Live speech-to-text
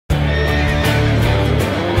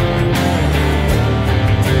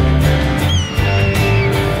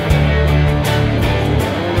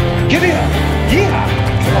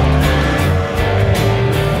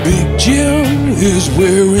is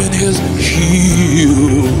wearing his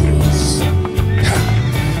heels,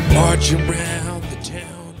 marching around the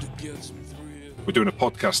town to get some thrills. We're doing a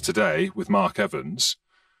podcast today with Mark Evans,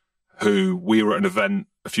 who we were at an event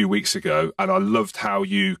a few weeks ago, and I loved how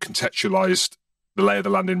you contextualised the lay of the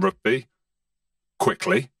land in rugby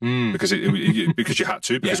quickly, because because you had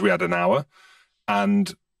to, because we had an hour,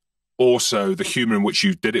 and also the humour in which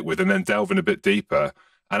you did it with, and then delving a bit deeper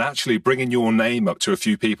and actually bringing your name up to a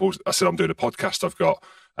few people. I said, I'm doing a podcast. I've got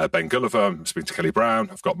Ben Gulliver, I'm speaking to Kelly Brown,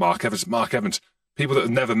 I've got Mark Evans, people that have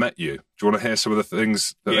never met you. Do you want to hear some of the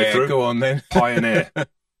things that they threw? Go on then. Pioneer,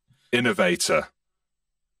 innovator.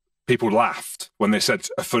 People laughed when they said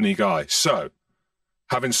a funny guy. So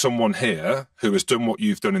having someone here who has done what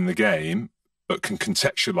you've done in the game, but can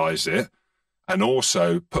contextualise it and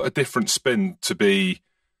also put a different spin to be,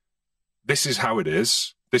 this is how it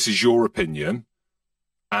is, this is your opinion,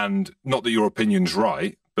 and not that your opinion's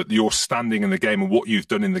right, but your standing in the game and what you've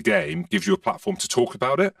done in the game gives you a platform to talk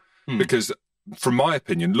about it. Because from my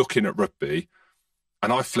opinion, looking at rugby,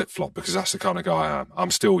 and I flip-flop because that's the kind of guy I am.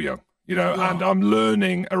 I'm still young, you know, and I'm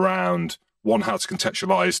learning around, one, how to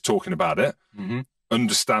contextualise talking about it,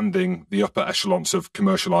 understanding the upper echelons of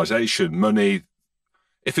commercialisation, money.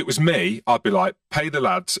 If it was me, I'd be like, pay the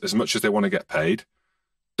lads as much as they want to get paid.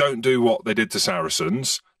 Don't do what they did to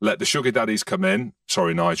Saracens. Let the sugar daddies come in.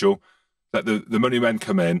 Sorry, Nigel. Let the money men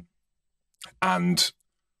come in and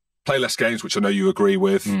play less games, which I know you agree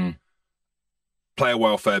with. Player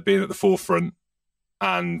welfare being at the forefront,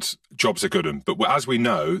 and jobs are good. But as we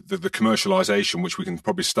know, the commercialisation, which we can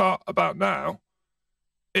probably start about now,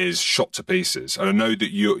 is shot to pieces. And I know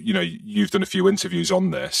that you've done a few interviews on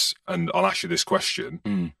this, and I'll ask you this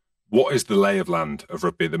question. What is the lay of land of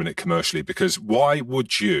rugby at the minute commercially? Because why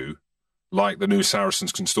would you, like the new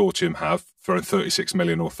Saracens consortium have, throwing 36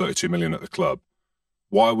 million or 32 million at the club,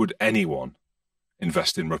 why would anyone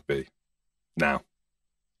invest in rugby now?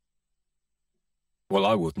 Well,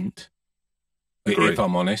 I wouldn't, Agree. if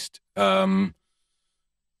I'm honest. And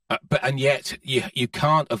yet you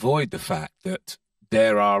can't avoid the fact that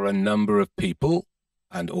there are a number of people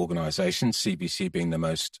and organisations, CBC being the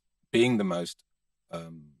most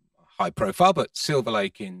high profile, but Silver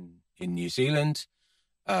Lake in New Zealand,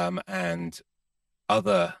 and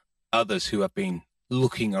others who have been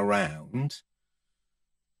looking around.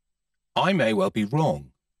 I may well be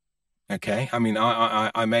wrong. Okay, I mean,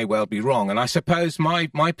 I may well be wrong, and I suppose my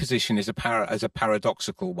position is a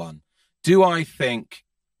paradoxical one. Do I think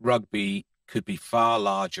rugby could be far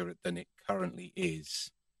larger than it currently is?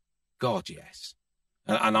 God, yes.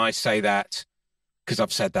 And I say that because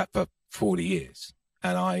I've said that for 40 years,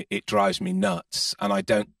 and it drives me nuts. And I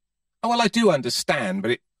do understand,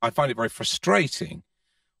 but I find it very frustrating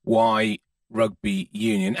why rugby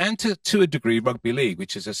union, and to a degree rugby league,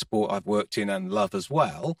 which is a sport I've worked in and love as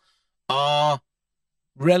well, are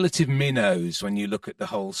relative minnows when you look at the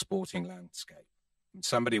whole sporting landscape. And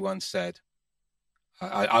somebody once said,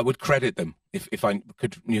 I would credit them if I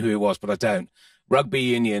knew who it was, but I don't. Rugby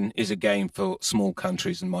union is a game for small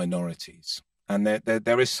countries and minorities. And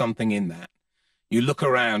there is something in that. You look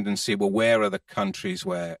around and see, well, where are the countries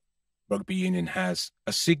where rugby union has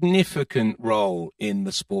a significant role in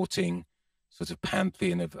the sporting sort of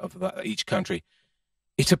pantheon of each country?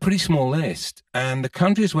 It's a pretty small list. And the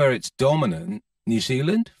countries where it's dominant, New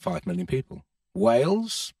Zealand, 5 million people.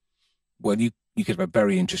 Wales, well, you could have a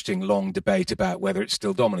very interesting long debate about whether it's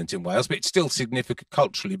still dominant in Wales, but it's still significant,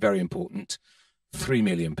 culturally very important, 3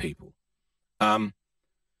 million people.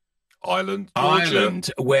 Ireland,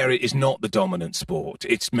 where it is not the dominant sport.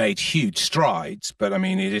 It's made huge strides, but I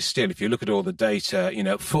mean, it is still, if you look at all the data,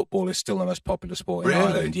 football is still the most popular sport in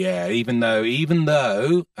Ireland. Yeah, even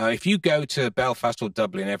though, if you go to Belfast or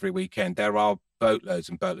Dublin every weekend, there are boatloads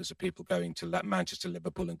and boatloads of people going to Manchester,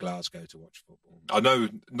 Liverpool and Glasgow to watch football. I know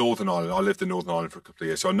Northern Ireland. I lived in Northern Ireland for a couple of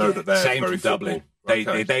years, so I know that they're same very from Dublin.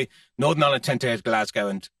 Okay. They Northern Ireland tend to go to Glasgow,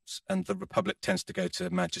 and the Republic tends to go to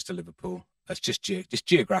Manchester, Liverpool. That's just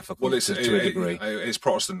geographical. Well, it's to a degree. It's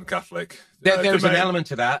Protestant and Catholic. There is an element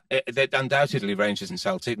to that. That undoubtedly Rangers and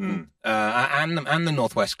Celtic and the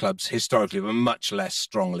Northwest clubs historically were much less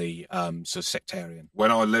strongly sort of sectarian.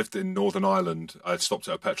 When I lived in Northern Ireland, I stopped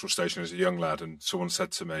at a petrol station as a young lad, and someone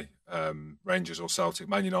said to me, Rangers or Celtic,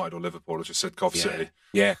 Man United or Liverpool. I just said Cov City.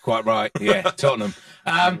 Yeah, quite right. Yeah, Tottenham.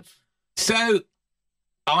 So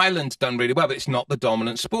Ireland's done really well, but it's not the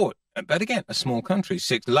dominant sport. But again, a small country,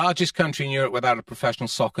 sixth largest country in Europe without a professional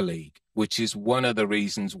soccer league, which is one of the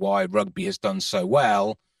reasons why rugby has done so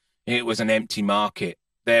well. It was an empty market.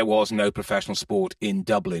 There was no professional sport in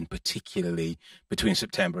Dublin, particularly between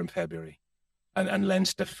September and February. And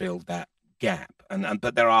Leinster filled that gap,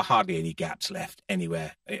 but there are hardly any gaps left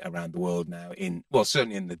anywhere around the world now.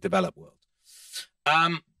 Certainly in the developed world.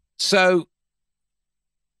 So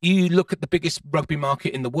you look at the biggest rugby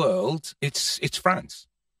market in the world. It's France.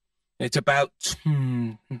 It's about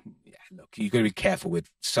look. You've got to be careful with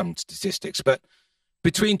some statistics, but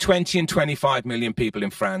between 20 and 25 million people in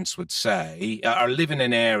France would say live in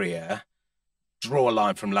an area. Draw a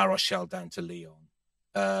line from La Rochelle down to Lyon.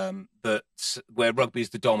 Where rugby is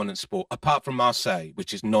the dominant sport, apart from Marseille,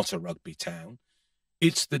 which is not a rugby town.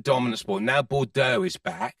 It's the dominant sport. Now Bordeaux is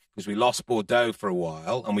back, because we lost Bordeaux for a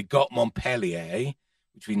while, and we got Montpellier,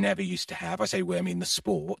 which we never used to have. I say we, I mean the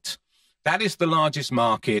sport. That is the largest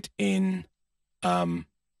market in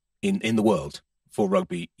the world for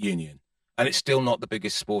rugby union. And it's still not the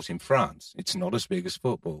biggest sport in France. It's not as big as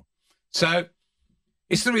football. So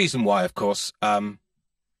it's the reason why, of course, a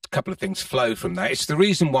couple of things flow from that. It's the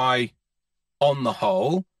reason why, on the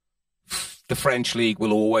whole, the French league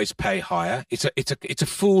will always pay higher. It's a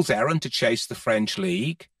fool's errand to chase the French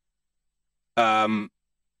league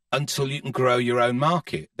until you can grow your own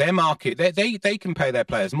market. Their market, they can pay their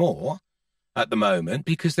players more at the moment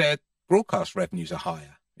because their broadcast revenues are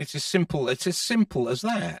higher. It's as simple as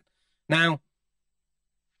that. Now,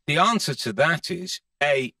 the answer to that is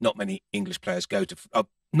not many English players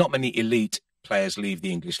not many elite players leave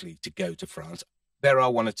the English league to go to France. There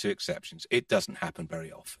are one or two exceptions. It doesn't happen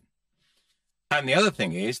very often. And the other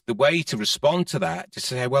thing is, the way to respond to that, to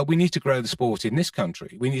say, well, we need to grow the sport in this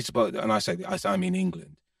country. We need to, and I mean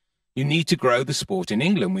England. You need to grow the sport in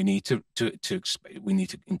England. We need to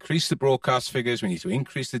increase the broadcast figures. We need to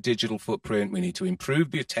increase the digital footprint. We need to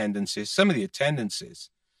improve the attendances. Some of the attendances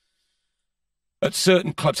at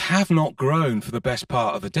certain clubs have not grown for the best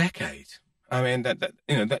part of a decade. I mean,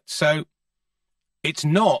 so it's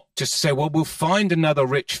not just to say, well, we'll find another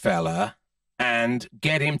rich fella and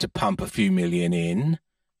get him to pump a few million in,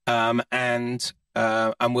 and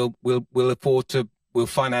we'll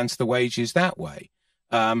finance the wages that way.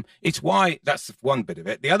 It's why, that's one bit of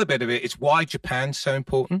it. The other bit of it is why Japan's so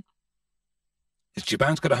important. Is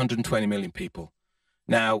Japan's got 120 million people.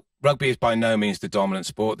 Now, rugby is by no means the dominant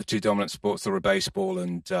sport. The two dominant sports are baseball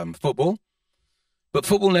and football. But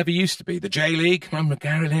football never used to be. The J-League, remember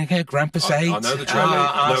Gary Lineker, Grampus 8? I know the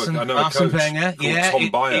J-League. I know a coach called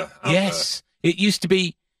Tom Bayer. Yes, it used to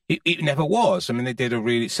be. It never was. I mean, they did a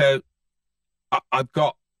really... So I've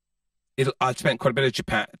spent quite a bit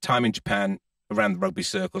of time in Japan around the rugby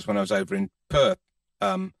circles when I was over in Perth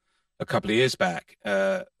a couple of years back,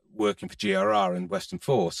 working for GRR and Western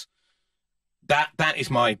Force. That is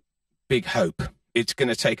my big hope. It's going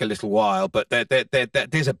to take a little while, but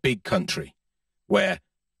there's a big country where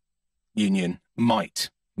union might,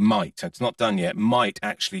 it's not done yet, might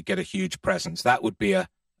actually get a huge presence. That would be a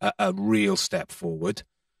real step forward.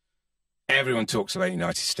 Everyone talks about the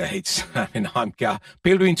United States. I mean, people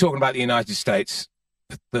have been talking about the United States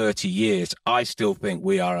for 30 years. I still think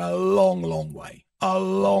we are a long, long way. A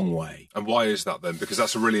long way. And why is that then? Because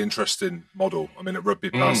that's a really interesting model. I mean, at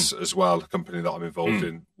Rugby Pass as well, a company that I'm involved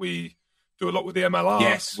in, we do a lot with the MLR.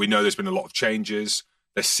 Yes. We know there's been a lot of changes.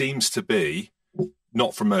 There seems to be,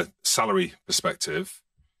 not from a salary perspective,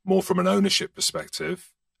 more from an ownership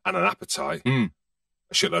perspective and an appetite, a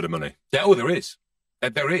shitload of money. Yeah, there is.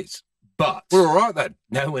 There is. But we're all right then.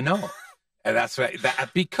 No, we're not. And that's right.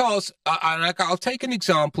 Because I'll take an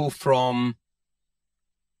example from,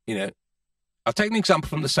 I'll take an example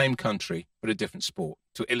from the same country, but a different sport,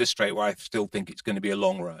 to illustrate why I still think it's going to be a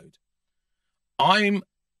long road. I'm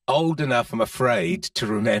old enough, I'm afraid, to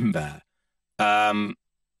remember the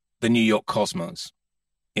New York Cosmos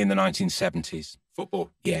in the 1970s.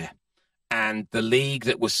 Football. Yeah. And the league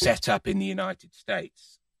that was set up in the United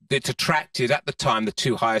States. It attracted, at the time, the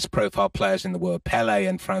two highest profile players in the world, Pelé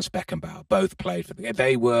and Franz Beckenbauer, both played for the...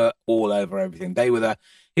 They were all over everything.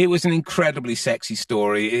 It was an incredibly sexy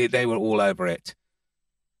story. They were all over it.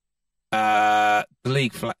 The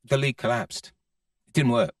league collapsed. It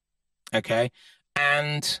didn't work. Okay?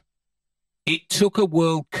 And it took a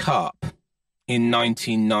World Cup in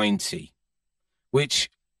 1990, which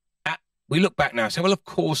we look back now and say, well, of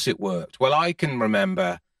course it worked. Well, I can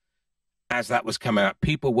remember... as that was coming out,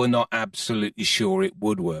 people were not absolutely sure it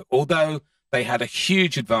would work. Although they had a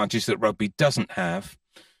huge advantage that rugby doesn't have,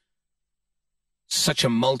 such a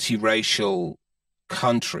multiracial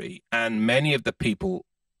country, and many of the people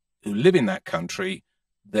who live in that country,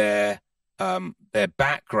 their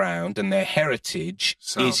background and their heritage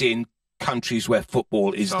is in countries where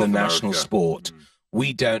football is the national sport.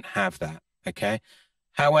 We don't have that, okay?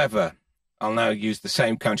 However, I'll now use the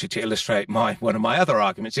same country to illustrate one of my other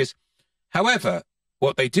arguments is, however,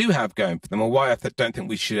 what they do have going for them, or why I don't think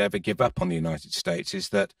we should ever give up on the United States, is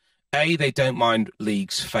that A, they don't mind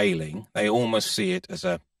leagues failing. They almost see it as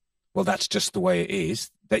well, that's just the way it is,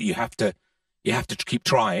 that you have to keep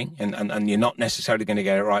trying, and you're not necessarily going to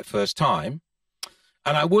get it right first time.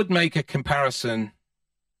 And I would make a comparison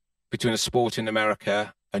between a sport in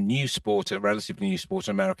America, a relatively new sport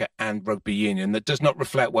in America, and rugby union that does not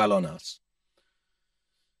reflect well on us.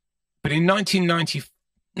 But in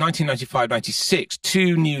 1995-96,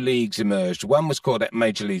 two new leagues emerged. One was called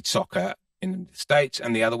Major League Soccer in the States,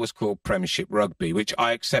 and the other was called Premiership Rugby, which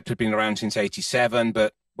I accept had been around since 87,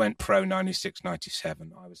 but went pro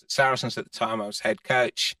 96-97. I was at Saracens at the time. I was head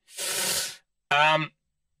coach.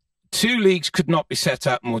 Two leagues could not be set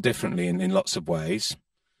up more differently in lots of ways.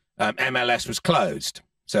 MLS was closed,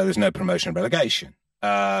 so there's no promotion and relegation.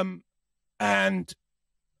 And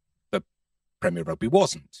the Premier Rugby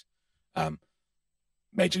wasn't.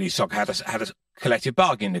 Major League Soccer had a collective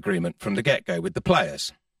bargaining agreement from the get-go with the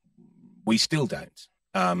players. We still don't.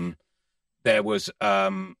 It was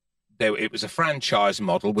a franchise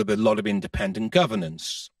model with a lot of independent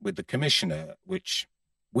governance with the commissioner, which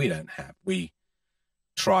we don't have. We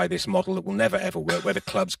try this model that will never, ever work, where the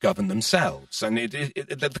clubs govern themselves. And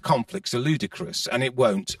the conflicts are ludicrous, and it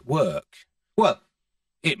won't work. Well,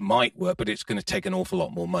 it might work, but it's going to take an awful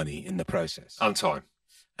lot more money in the process. And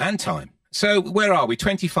time. So where are we?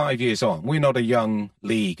 25 years on. We're not a young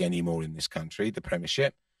league anymore in this country, the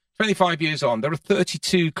Premiership. 25 years on, there are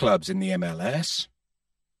 32 clubs in the MLS.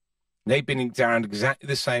 They've been around exactly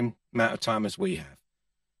the same amount of time as we have.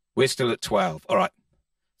 We're still at 12. All right,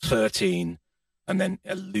 13. And then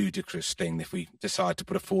a ludicrous thing, if we decide to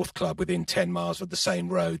put a fourth club within 10 miles of the same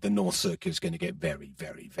road, the North Circuit is going to get very,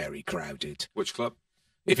 very, very crowded. Which club?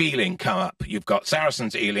 If Ealing come up, you've got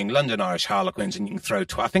Saracens, Ealing, London Irish Harlequins, and you can throw,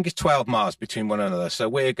 I think it's 12 miles between one another. So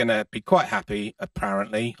we're going to be quite happy,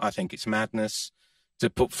 apparently. I think it's madness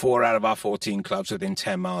to put 4 out of our 14 clubs within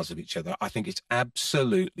 10 miles of each other. I think it's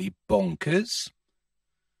absolutely bonkers.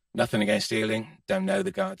 Nothing against Ealing. Don't know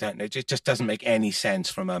the guy. Don't know. It just doesn't make any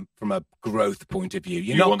sense from a growth point of view.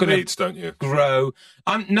 You're not going to Leeds, don't you? Grow.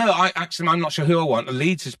 I'm not sure who I want.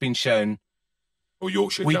 Leeds has been shown. Or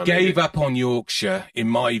Yorkshire. We gave up on Yorkshire, in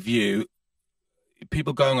my view.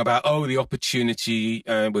 People going about, the opportunity.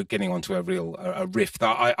 We're getting onto a rift.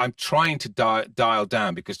 I'm trying to dial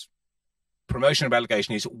down, because promotion and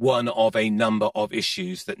relegation is one of a number of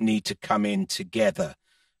issues that need to come in together.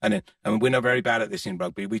 And we're not very bad at this in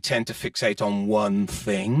rugby. We tend to fixate on one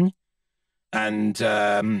thing, and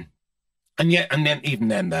then a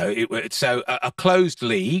closed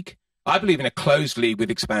league. I believe in a closed league with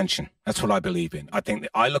expansion. That's what I believe in. I think that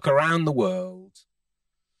I look around the world,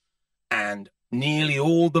 and nearly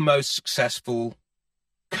all the most successful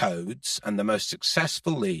codes and the most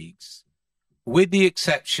successful leagues, with the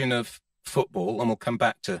exception of football, and we'll come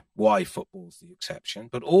back to why football's the exception,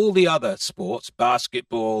 but all the other sports,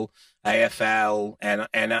 basketball, AFL,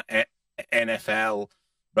 NFL,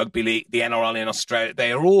 rugby league, the NRL in Australia,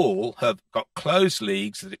 they all have got closed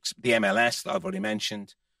leagues, the MLS that I've already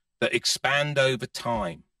mentioned, that expand over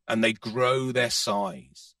time, and they grow their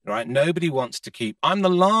size, right? Nobody wants to keep... I'm the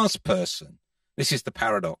last person. This is the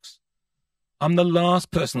paradox. I'm the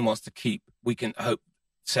last person who wants to keep... We can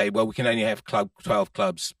say, well, we can only have 12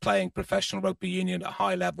 clubs playing professional rugby union at a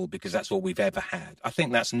high level because that's all we've ever had. I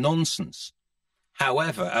think that's nonsense.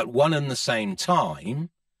 However, at one and the same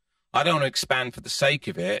time, I don't want to expand for the sake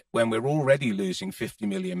of it when we're already losing £50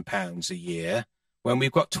 million a year, when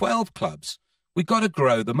we've got 12 clubs. We've got to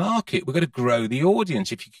grow the market. We've got to grow the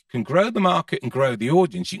audience. If you can grow the market and grow the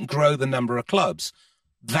audience, you can grow the number of clubs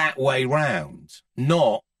that way round,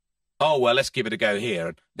 not, let's give it a go here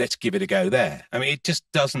and let's give it a go there. I mean, it just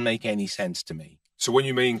doesn't make any sense to me. So when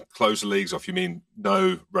you mean close the leagues off, you mean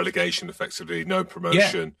no relegation, effectively, no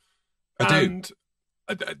promotion? Yeah, I do.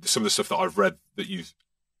 Some of the stuff that I've read that you've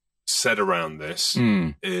said around this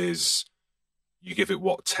is... You give it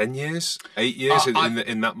 10 years, 8 years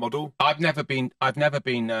in that model? I've never put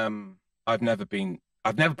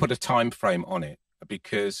a time frame on it,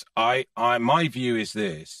 because my view is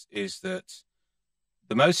that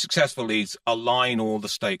the most successful leagues align all the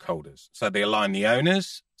stakeholders. So they align the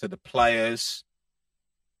owners to the players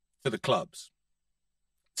to the clubs.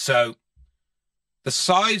 So the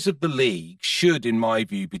size of the league should, in my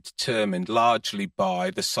view, be determined largely by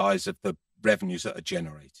the size of the revenues that are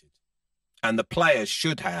generated. And the players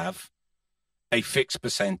should have a fixed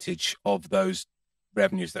percentage of those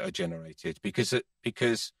revenues that are generated, because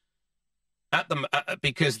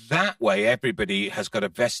that way everybody has got a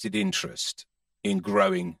vested interest in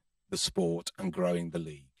growing the sport and growing the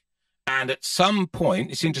league. And at some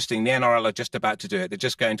point, it's interesting, the NRL are just about to do it. They're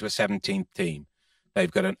just going to a 17th team.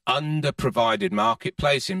 They've got an underprovided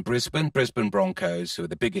marketplace in Brisbane. Brisbane Broncos, who are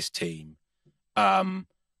the biggest team, have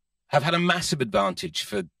had a massive advantage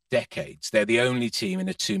for decades. They're the only team in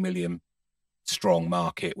a 2 million strong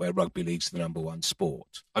market where rugby league's the number one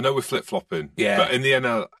sport. I know we're flip-flopping, yeah, but in the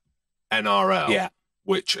NRL, yeah,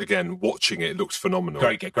 which, again, watching it looks phenomenal.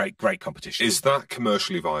 Great competition. Is that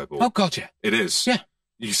commercially viable? Oh, God, yeah. It is? Yeah.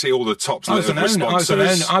 You see all the top I was an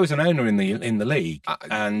owner in the league,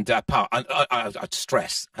 and I'd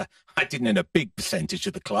stress I didn't own a big percentage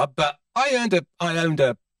of the club, but I owned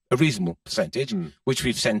a reasonable percentage, which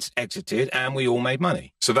we've since exited, and we all made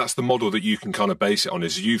money. So that's the model that you can kind of base it on.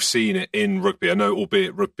 Is you've seen it in rugby? I know,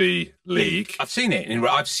 albeit rugby league. I've seen it in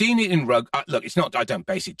rugby. Look, it's not. I don't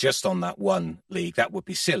base it just on that one league. That would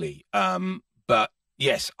be silly. But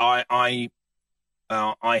yes, I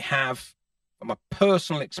have. My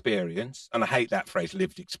personal experience, and I hate that phrase,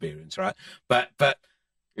 lived experience, right? But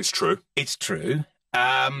it's true. It's true.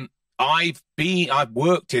 I've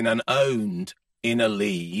worked in and owned in a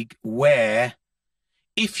league where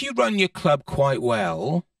if you run your club quite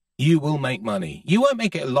well, you will make money. You won't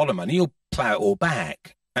make it a lot of money. You'll plow it all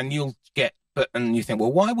back, and you'll get. And you think,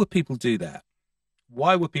 well, why would people do that?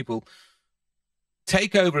 Why would people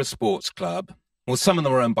take over a sports club? Well, some of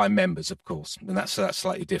them are owned by members, of course, and that's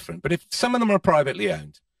slightly different. But if some of them are privately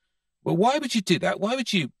owned, well, why would you do that? Why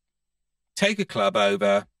would you take a club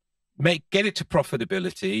over, get it to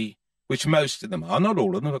profitability, which most of them are, not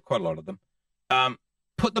all of them, but quite a lot of them,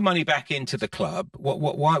 put the money back into the club?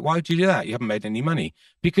 Why would you do that? You haven't made any money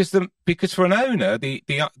because for an owner, the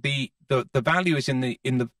value is in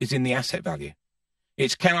the asset value.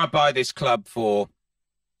 It's, can I buy this club for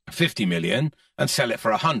 50 million and sell it for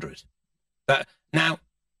 100? Now,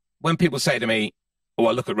 when people say to me, oh,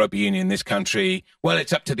 I look at rugby union in this country, well,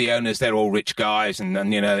 it's up to the owners. They're all rich guys and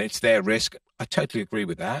it's their risk. I totally agree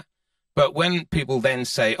with that. But when people then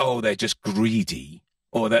say, oh, they're just greedy,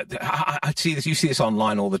 or that I see this, you see this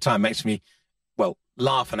online all the time, makes me, well,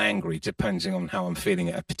 laugh and angry, depending on how I'm feeling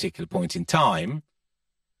at a particular point in time.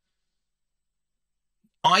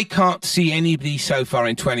 I can't see anybody so far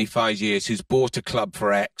in 25 years who's bought a club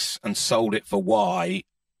for X and sold it for Y,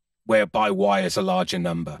 whereby Y is a larger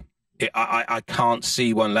number. I can't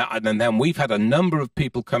see one. And then we've had a number of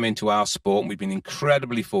people come into our sport, and we've been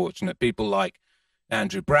incredibly fortunate. People like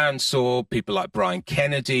Andrew Branshaw, people like Brian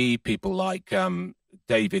Kennedy, people like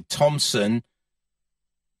David Thompson.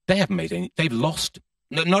 They haven't made any. They've lost.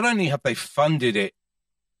 Not only have they funded it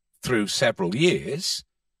through several years,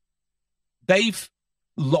 they've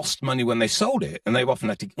lost money when they sold it, and they've often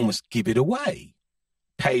had to almost give it away,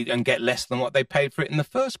 paid and get less than what they paid for it in the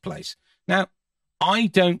first place. Now, I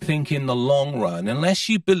don't think in the long run, unless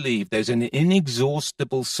you believe there's an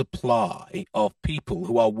inexhaustible supply of people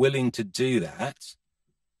who are willing to do that,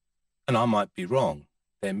 and I might be wrong,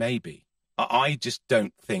 there may be. I just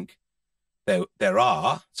don't think there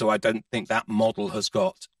are, so I don't think that model has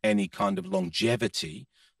got any kind of longevity.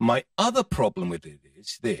 My other problem with it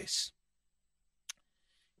is this.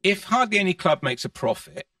 If hardly any club makes a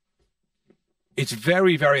profit, it's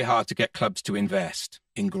very, very hard to get clubs to invest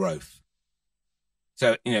in growth.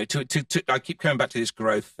 So, I keep coming back to this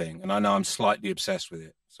growth thing, and I know I'm slightly obsessed with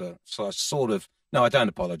it. So I sort of, no, I don't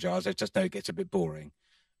apologize. I just know it gets a bit boring.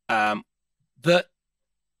 That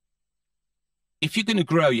if you're going to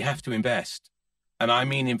grow, you have to invest. And I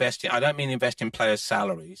mean investing. I don't mean invest in players'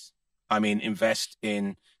 salaries. I mean invest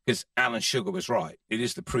in, because Alan Sugar was right. It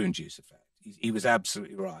is the prune juice effect. He was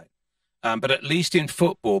absolutely right. But at least in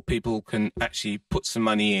football, people can actually put some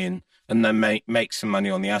money in and then make some money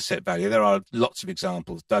on the asset value. There are lots of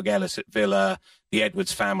examples. Doug Ellis at Villa, the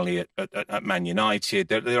Edwards family at Man United.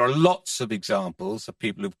 There are lots of examples of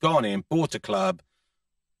people who've gone in, bought a club,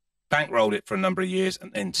 bankrolled it for a number of years,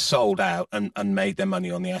 and then sold out and made their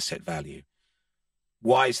money on the asset value.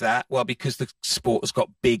 Why is that? Well, because the sport has got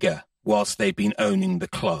bigger whilst they've been owning the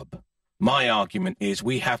club. My argument is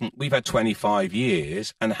we've had 25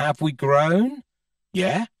 years, and have we grown?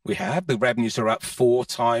 Yeah, we have. The revenues are up 4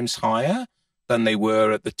 times higher than they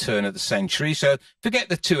were at the turn of the century. So forget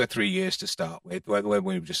the 2 or 3 years to start with, where we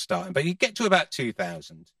were just starting. But you get to about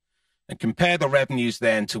 2000 and compare the revenues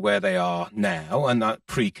then to where they are now, and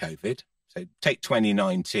pre-COVID. So take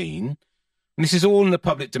 2019. And this is all in the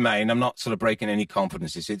public domain. I'm not sort of breaking any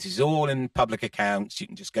confidences. This is all in public accounts. You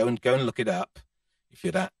can just go and look it up if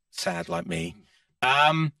you're that sad like me.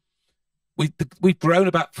 We've grown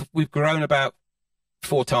about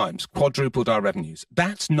 4 times, quadrupled our revenues.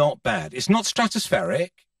 That's not bad. It's not stratospheric,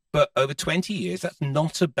 but over 20 years, that's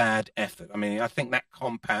not a bad effort. I mean, I think that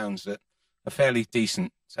compounds at a fairly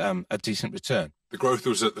decent return. The growth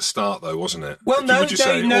was at the start, though, wasn't it? Well, no.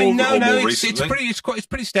 It's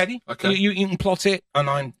pretty steady. Okay. You can plot it, and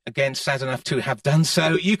I'm again sad enough to have done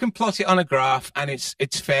so. You can plot it on a graph, and it's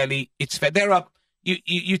fair. There are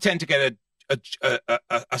you tend to get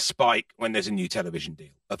a spike when there's a new television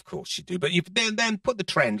deal. Of course you do, but you then put the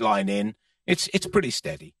trend line in. It's pretty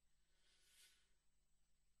steady.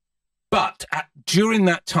 But during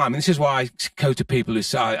that time, and this is why I go to people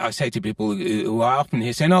I say to people who I often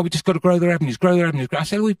hear saying, "Oh, we just got to grow the revenues, grow the revenues." I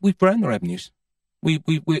say, "We've grown the revenues. We're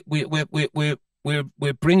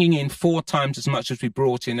bringing in 4 times as much as we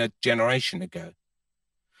brought in a generation ago."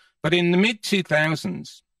 But in the mid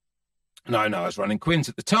 2000s, and I know I was running Quins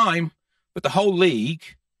at the time, but the whole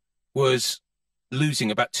league was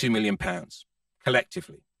losing about £2 million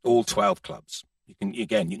collectively, all 12 clubs. You can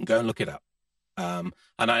go and look it up. And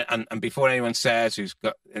before anyone says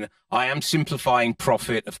I am simplifying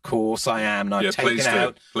profit, of course I am. And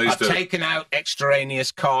I've taken out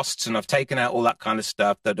extraneous costs, and I've taken out all that kind of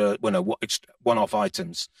stuff that are one-off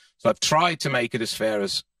items. So I've tried to make it as fair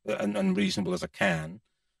and reasonable as I can.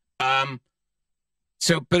 But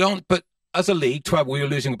as a league, 12, we were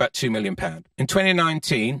losing about £2 million. In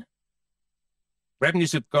 2019,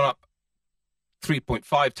 revenues have gone up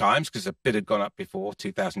 3.5 times because a bit had gone up before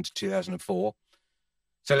 2000 to 2004.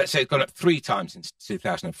 So let's say it's gone up 3 times since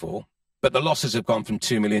 2004, but the losses have gone from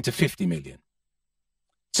 2 million to 50 million.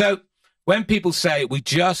 So when people say we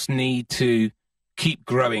just need to keep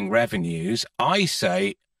growing revenues, I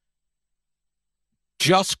say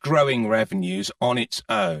just growing revenues on its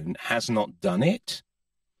own has not done it.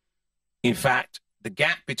 In fact, the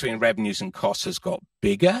gap between revenues and costs has got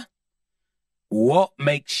bigger. What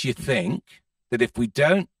makes you think that if we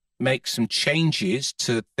don't make some changes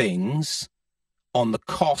to things on the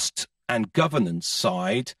cost and governance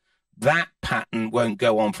side, that pattern won't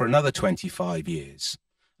go on for another 25 years?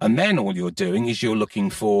 And then all you're doing is you're looking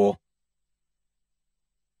for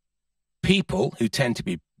people who tend to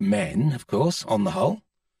be men, of course, on the whole,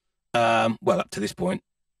 up to this point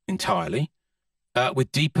entirely,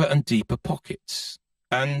 with deeper and deeper pockets.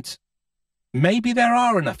 And maybe there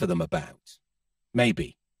are enough of them about.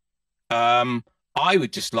 Maybe. I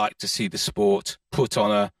would just like to see the sport put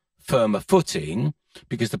on a firmer footing,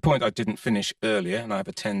 because the point I didn't finish earlier, and I have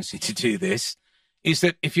a tendency to do this, is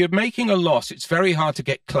that if you're making a loss, it's very hard to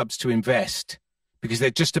get clubs to invest because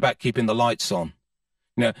they're just about keeping the lights on.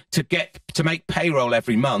 You know, to make payroll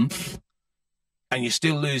every month and you're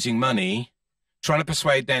still losing money, trying to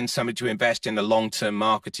persuade then somebody to invest in a long-term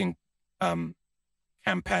marketing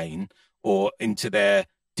campaign or into their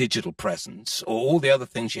digital presence or all the other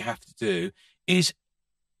things you have to do is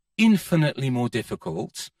infinitely more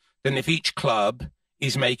difficult than if each club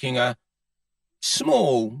is making a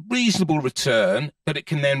small, reasonable return that it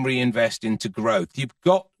can then reinvest into growth.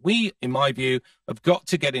 We, in my view, have got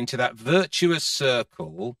to get into that virtuous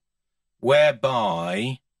circle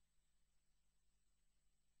whereby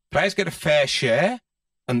players get a fair share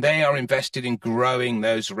and they are invested in growing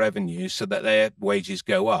those revenues so that their wages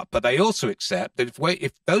go up. But they also accept that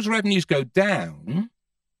if those revenues go down,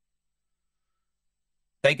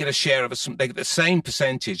 they get a share of they get the same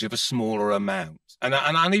percentage of a smaller amount. And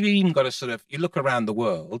I've even got to you look around the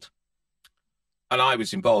world, and I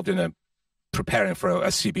was involved in preparing for a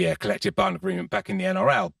CBA, collective bargaining agreement back in the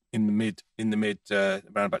NRL in the mid around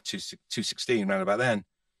about 2016, around about then.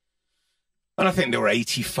 And I think there were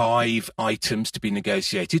 85 items to be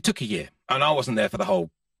negotiated. It took a year, and I wasn't there for the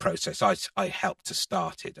whole process. I helped to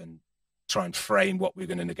start it and try and frame what we were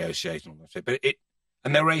going to negotiate and all that.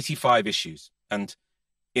 And there were 85 issues, and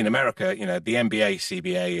in America, you know, the NBA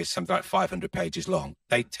CBA is something like 500 pages long.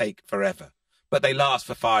 They take forever, but they last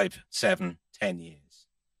for 5, 7, 10 years.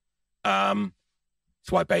 That's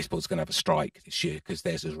why baseball's going to have a strike this year, because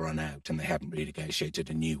theirs has run out and they haven't renegotiated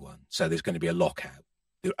a new one. So there's going to be a lockout.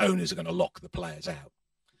 The owners are going to lock the players out.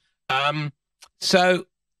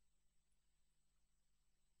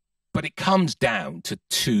 But it comes down to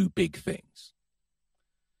 2 big things,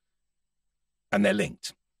 and they're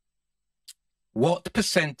linked. What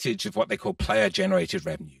percentage of what they call player-generated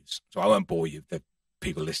revenues? So I won't bore you, the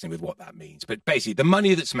people listening, with what that means. But basically, the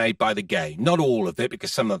money that's made by the game, not all of it,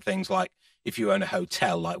 because some of the things like if you own a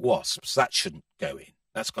hotel like Wasps, that shouldn't go in.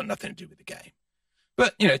 That's got nothing to do with the game.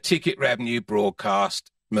 But, you know, ticket revenue,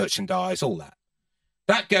 broadcast, merchandise, all that.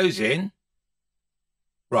 That goes in.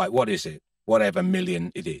 Right, what is it? Whatever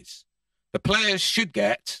million it is. The players should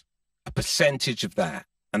get a percentage of that,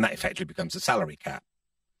 and that effectively becomes a salary cap.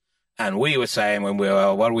 And we were saying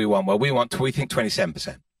what do we want? Well, we think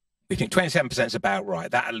 27%. We think 27% is about right.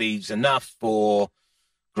 That leaves enough for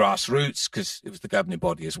grassroots, because it was the governing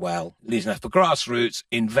body as well. Leaves enough for grassroots,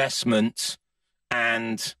 investment,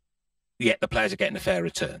 and yet the players are getting a fair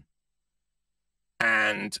return.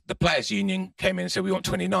 And the players' union came in and said, we want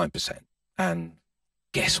 29%. And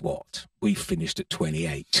guess what? We finished at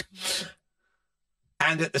 28.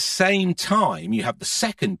 And at the same time, you have the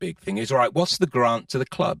second big thing is, all right, what's the grant to the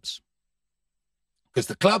clubs? Because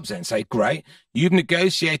the clubs then say, great, you've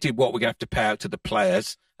negotiated what we're going to have to pay out to the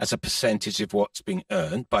players as a percentage of what's being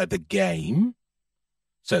earned by the game.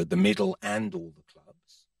 So the middle and all the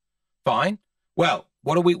clubs. Fine. Well,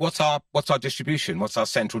 what's our distribution? What's our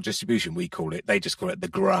central distribution? We call it, they just call it the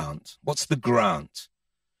grant. What's the grant?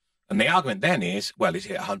 And the argument then is, well, is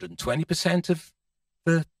it 120% of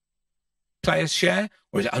the players' share?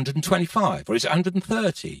 Or is it 125? Or is it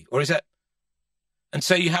 130? Or is it... And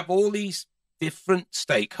so you have all these different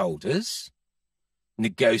stakeholders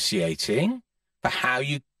negotiating for how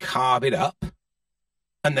you carve it up,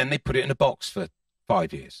 and then they put it in a box for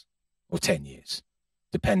 5 years or 10 years,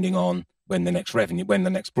 depending on when the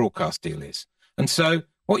next broadcast deal is. And so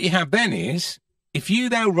what you have then is, if you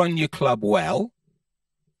now run your club well,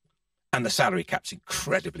 and the salary cap's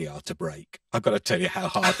incredibly hard to break. I've got to tell you how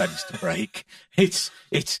hard that is to break.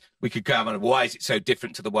 We could go on, why is it so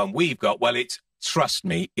different to the one we've got? Well, trust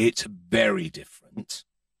me, it's very different.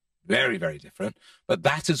 Very, very different. But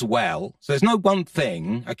that as well. So there's no one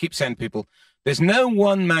thing. I keep saying to people, there's no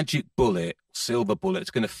one magic bullet, silver bullet,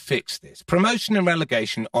 that's going to fix this. Promotion and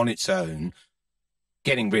relegation on its own,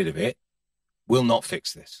 getting rid of it, will not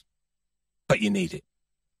fix this. But you need it.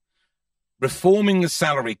 Reforming the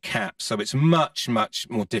salary cap so it's much, much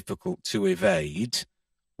more difficult to evade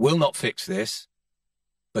will not fix this,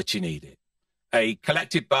 but you need it. A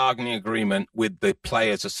collective bargaining agreement with the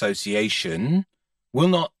Players Association will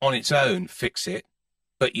not on its own fix it,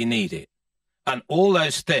 but you need it. And all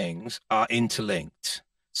those things are interlinked.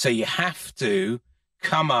 So you have to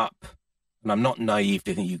come up, and I'm not naive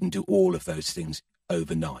to think you can do all of those things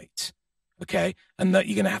overnight, okay? And that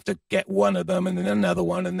you're going to have to get one of them and then another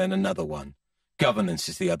one and then another one. Governance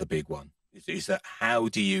is the other big one. Is that how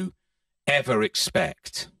do you ever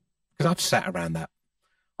expect? Because I've sat around that.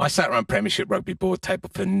 I sat around Premiership Rugby board table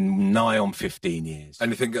for nigh on 15 years.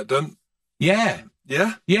 Anything get done? Yeah.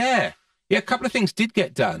 Yeah? Yeah. Yeah, a couple of things did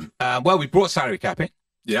get done. Well, we brought salary cap in.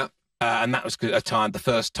 Yeah. And that was the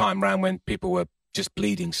first time round when people were just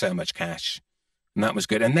bleeding so much cash. And that was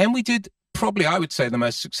good. And then we did probably, I would say, the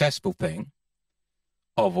most successful thing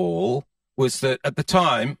of all was that at the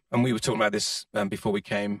time, and we were talking about this before we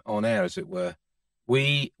came on air, as it were,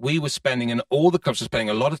 we were spending, and all the clubs were spending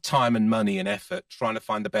a lot of time and money and effort trying to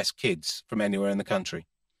find the best kids from anywhere in the country.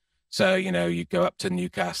 So, you go up to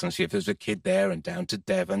Newcastle and see if there's a kid there, and down to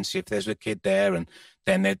Devon, see if there's a kid there, and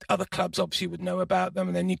then other clubs obviously would know about them,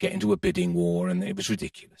 and then you get into a bidding war, and it was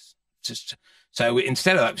ridiculous. So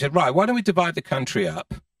instead of that, we said, right, why don't we divide the country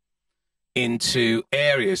up into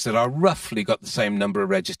areas that are roughly got the same number of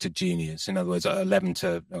registered juniors, in other words, 12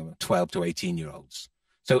 to 18-year-olds.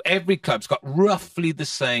 So every club's got roughly the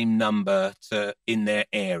same number in their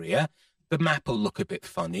area. The map will look a bit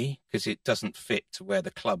funny because it doesn't fit to where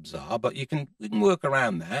the clubs are, but we can work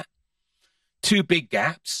around that. Two big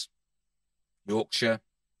gaps, Yorkshire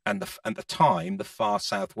and the time, the far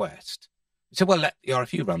southwest. We said, well, let the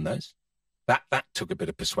RFU run those. That took a bit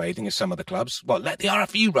of persuading of some of the clubs. Well, let the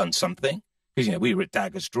RFU run something because we were at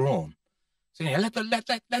daggers drawn. So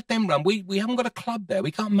let them run. We haven't got a club there.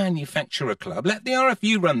 We can't manufacture a club. Let the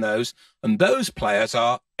RFU run those, and those players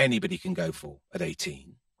are anybody can go for at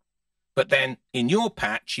 18. But then in your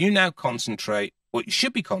patch, you now concentrate what you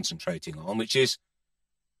should be concentrating on, which is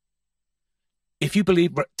if you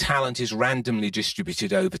believe talent is randomly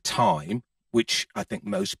distributed over time, which I think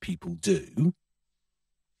most people do.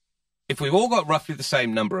 If we've all got roughly the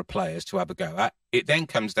same number of players to have a go at, it then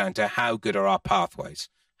comes down to how good are our pathways,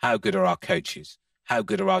 how good are our coaches, how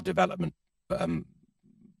good are our development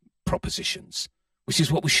propositions, which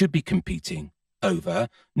is what we should be competing over,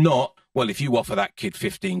 not, well, if you offer that kid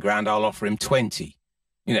 15 grand, I'll offer him 20.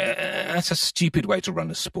 That's a stupid way to run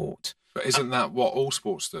a sport. But isn't that what all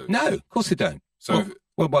sports do? No, of course they don't. So,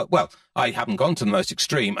 well, I haven't gone to the most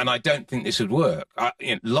extreme, and I don't think this would work.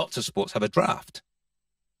 Lots of sports have a draft.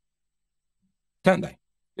 Don't they?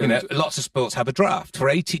 Lots of sports have a draft for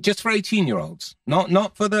 18-year-olds,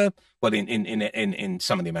 not for the in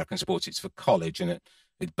some of the American sports it's for college, and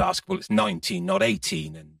in basketball it's 19, not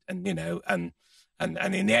 18, and in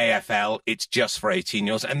the AFL it's just for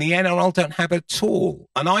 18-year-olds, and the NRL don't have it at all.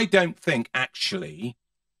 And I don't think actually,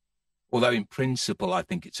 although in principle I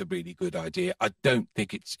think it's a really good idea, I don't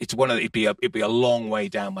think it's one of it'd be a long way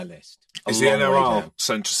down my list. Is the NRL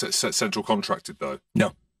central contracted though?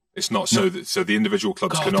 No. It's not so the individual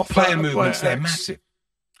clubs can offer player a movements. player They're X. massive.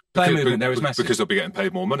 Player movement there is massive because they'll be getting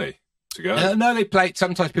paid more money to go. No, they play.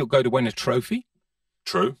 Sometimes people go to win a trophy.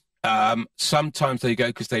 True. Sometimes they go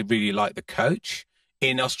because they really like the coach.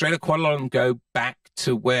 In Australia, quite a lot of them go back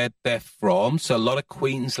to where they're from. So a lot of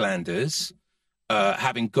Queenslanders,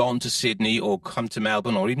 having gone to Sydney or come to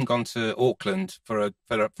Melbourne or even gone to Auckland for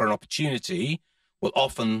an opportunity, will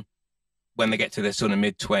often, when they get to their sort of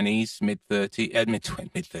mid-20s,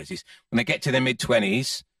 mid-30s, when they get to their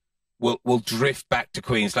mid-20s, will drift back to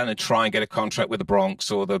Queensland and try and get a contract with the Bronx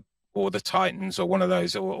or the Titans or one of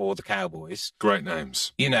those or the Cowboys. Great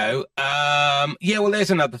names. You know, well, there's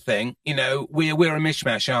another thing. You know, we're a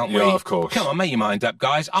mishmash, aren't we? Yeah, of course. Come on, make your mind up,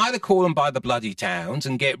 guys. Either call them by the bloody towns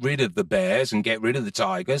and get rid of the Bears and get rid of the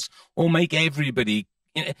Tigers, or make everybody,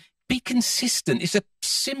 you know, be consistent. It's a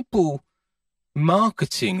simple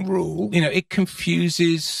marketing rule. You know, it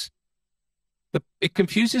confuses the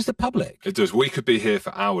public. It does. We could be here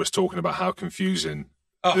for hours talking about how confusing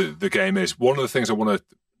the game is. One of the things I want to...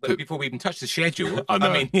 But before we even touch the schedule,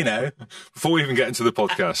 I mean, you know... Before we even get into the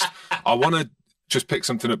podcast, I want to just pick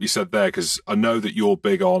something up you said there, because I know that you're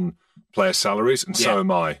big on player salaries, and so am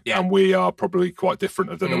I. Yeah. And we are probably quite different.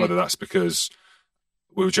 I don't know whether that's because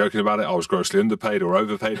we were joking about it, I was grossly underpaid or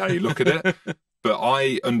overpaid, how you look at it. But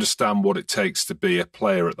I understand what it takes to be a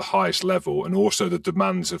player at the highest level, and also the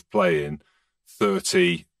demands of playing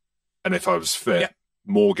 30, and if I was fit,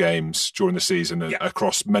 more games during the season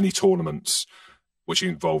across many tournaments, which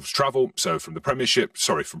involves travel. So from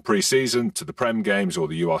pre-season to the Prem games or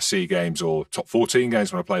the URC games or top 14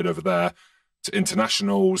 games when I played over there, to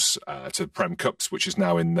internationals, to Prem Cups, which is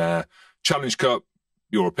now in there, Challenge Cup,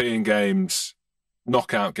 European games,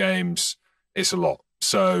 knockout games. It's a lot.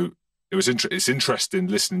 So it's interesting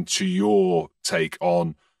listening to your take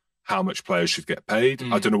on how much players should get paid.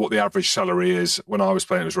 I don't know what the average salary is. When I was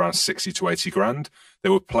playing, it was around 60 to 80 grand.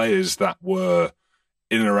 There were players that were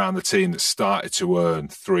in and around the team that started to earn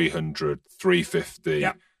 300, 350,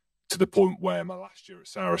 to the point where my last year at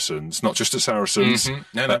Saracens, not just at Saracens,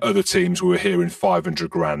 at other teams, we were hearing 500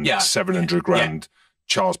 grand, 700 grand,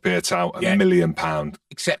 Charles Piatow, £1 million.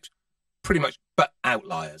 Except pretty much, but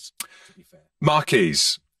outliers, to be fair.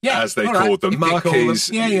 Marquees, as they called them. Marquees,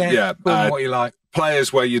 call them what you like.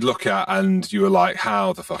 Players where you'd look at and you were like,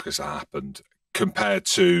 how the fuck has that happened? Compared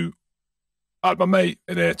to, I had my mate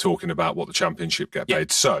in here talking about what the championship get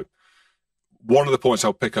paid. So one of the points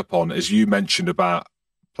I'll pick up on is you mentioned about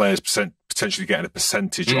players potentially getting a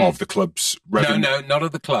percentage of the club's revenue. No, not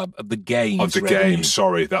of the club, of the games. Of the game,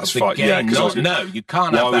 sorry, that's fine. Yeah, no, you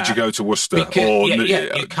can't have that. Why would you go to Worcester you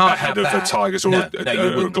can't ahead of the Tigers or Gloucester?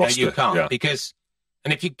 No, you can't, because,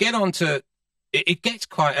 and if you get onto, it gets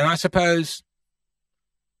quite, and I suppose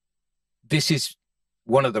this is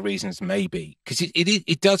one of the reasons, maybe, because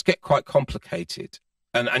it does get quite complicated,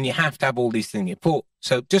 and you have to have all these things.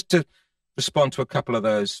 So just to respond to a couple of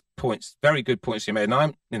those points, very good points you made,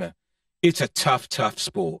 and it's a tough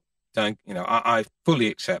sport. I fully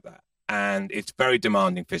accept that, and it's very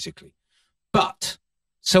demanding physically. But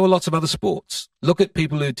so are lots of other sports. Look at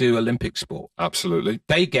people who do Olympic sport. Absolutely,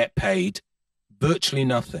 they get paid virtually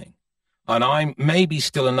nothing, and I'm maybe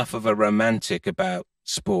still enough of a romantic about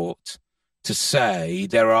sport to say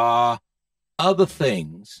there are other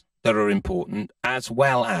things that are important, as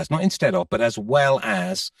well as, not instead of, but as well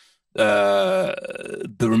as the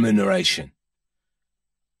remuneration.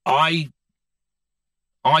 I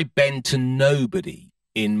bend to nobody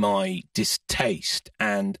in my distaste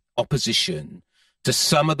and opposition to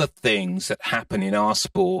some of the things that happen in our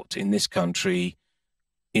sport in this country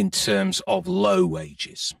in terms of low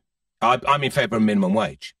wages. I'm in favour of minimum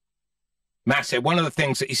wage. Massive. One of the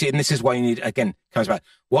things that you see, and this is why you need, again, comes back.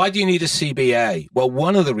 Why do you need a CBA? Well,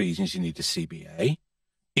 one of the reasons you need a CBA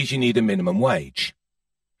is you need a minimum wage.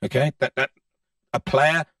 Okay? That a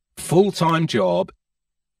player, full-time job,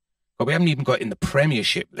 but we haven't even got in the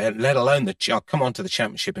Premiership, let alone I'll come on to the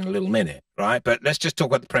Championship in a little minute, right? But let's just talk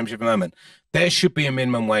about the Premiership for a moment. There should be a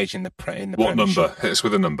minimum wage in the Premiership. What number? Hit us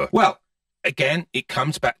with a number. Well, again, it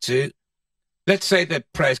comes back to, let's say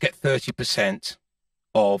that players get 30%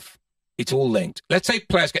 of, it's all linked. Let's say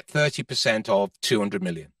players get 30% of 200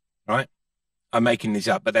 million, right? I'm making these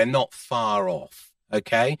up, but they're not far off,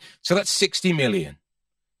 okay? So that's 60 million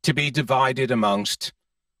to be divided amongst,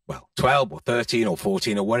 12 or 13 or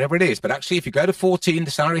 14 or whatever it is. But actually, if you go to 14,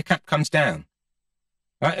 the salary cap comes down,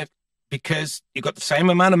 right? Because you've got the same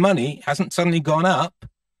amount of money, hasn't suddenly gone up,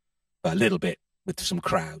 a little bit with some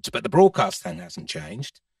crowds, but the broadcast thing hasn't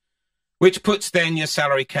changed, which puts then your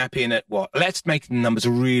salary cap in at what? Let's make the numbers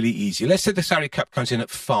really easy. Let's say the salary cap comes in at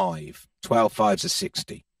 5. 12 5s are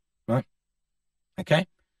 60, right? Okay?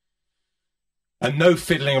 And no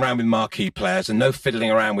fiddling around with marquee players, and no fiddling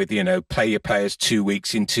around with, play your players 2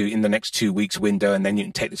 weeks in the next 2 weeks window, and then you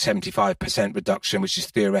can take the 75% reduction, which is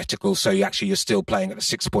theoretical. So you're still playing at a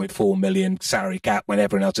 6.4 million salary cap when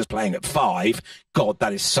everyone else is playing at 5. God,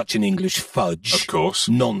 that is such an English fudge. Of course.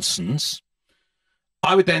 Nonsense.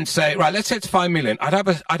 I would then say, right, let's say it's 5 million. I'd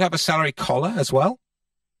have a salary collar as well.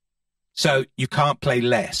 So you can't play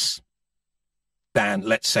less than,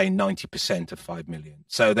 let's say, 90% of 5 million.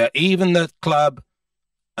 So that even the club,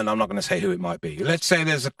 and I'm not going to say who it might be, let's say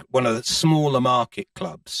there's one of the smaller market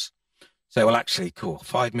clubs. So, well, actually, cool,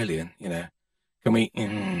 5 million, can we,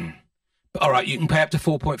 But, all right, you can pay up to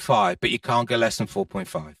 4.5, but you can't go less than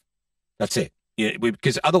 4.5. That's it.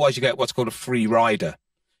 Because otherwise you get what's called a free rider.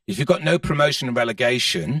 If you've got no promotion and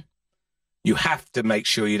relegation, you have to make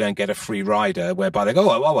sure you don't get a free rider whereby they go,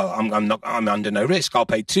 oh, well, I'm under no risk. I'll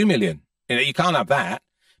pay 2 million. You can't have that,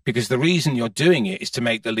 because the reason you're doing it is to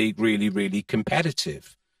make the league really, really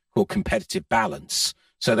competitive, called competitive balance,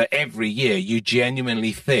 so that every year you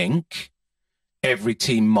genuinely think every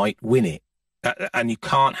team might win it. And you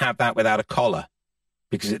can't have that without a collar,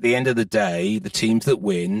 because at the end of the day, the teams that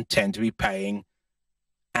win tend to be paying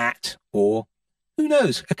at, or who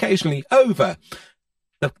knows, occasionally over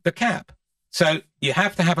the cap. So you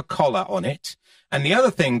have to have a collar on it. And the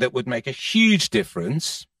other thing that would make a huge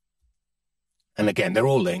difference, and again, they're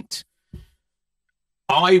all linked,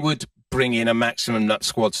 I would bring in a maximum nut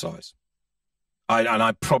squad size.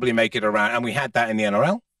 I'd probably make it around, and we had that in the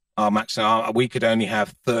NRL. Our maximum, we could only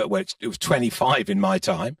have 30, well, it was 25 in my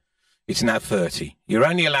time. It's now 30. You're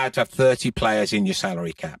only allowed to have 30 players in your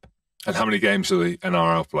salary cap. And how many games do the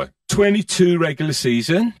NRL play? 22 regular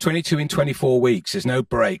season, 22 in 24 weeks. There's no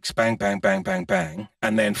breaks, bang, bang, bang, bang, bang.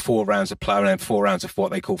 And then 4 rounds of play, and then 4 rounds of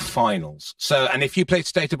what they call finals. So, and if you play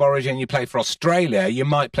State of Origin, you play for Australia, you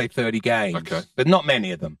might play 30 games. Okay. But not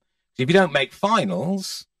many of them. If you don't make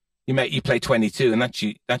finals, you play 22,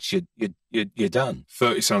 and you're done.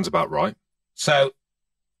 30 sounds about right. So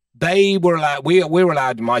they were allowed, we were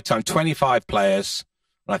allowed in my time 25 players,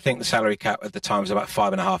 and I think the salary cap at the time was about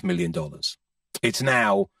 $5.5 million. It's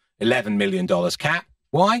now $11 million cap.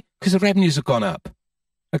 Why? Because the revenues have gone up.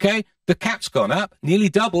 Okay? The cap's gone up, nearly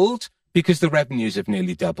doubled, because the revenues have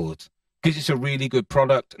nearly doubled. Because it's a really good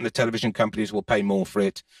product, and the television companies will pay more for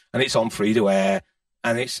it, and it's on free to air,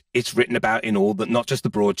 and it's written about in all, but not just the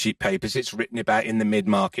broadsheet papers, it's written about in the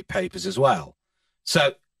mid-market papers as well.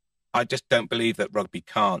 So I just don't believe that rugby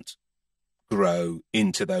can't grow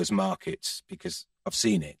into those markets, because I've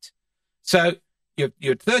seen it. So you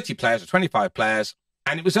had 30 players or 25 players,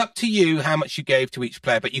 and it was up to you how much you gave to each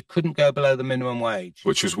player, but you couldn't go below the minimum wage.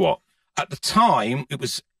 Which was what? At the time,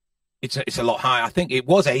 it's a lot higher. I think it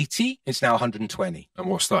was 80. It's now 120. And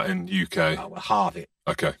what's that in UK? Oh, well, halve it.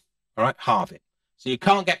 Okay. All right, halve it. So you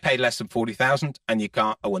can't get paid less than 40,000, and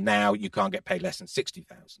now you can't get paid less than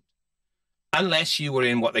 60,000, unless you were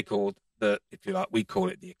in what they called we call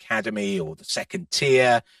it the academy or the second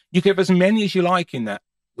tier. You could have as many as you like in that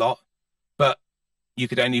lot, but you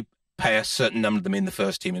could only pay a certain number of them in the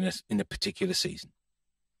first team in a particular season.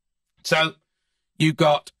 So you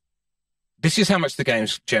got, this is how much the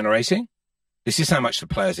game's generating. This is how much the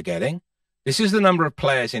players are getting. This is the number of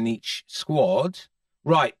players in each squad.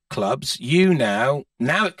 Right, clubs, now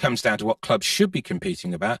it comes down to what clubs should be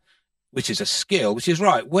competing about, which is a skill, which is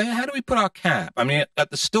right. How do we put our cap? I mean, at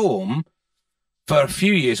the Storm, for a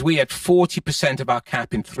few years, we had 40% of our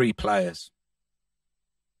cap in 3 players.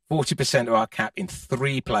 40% of our cap in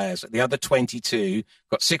 3 players. The other 22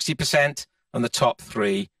 got 60%, and the top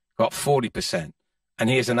 3 got 40%. And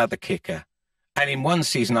here's another kicker. And in one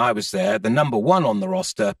season I was there, the number 1 on the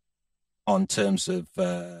roster on terms of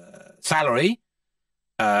salary,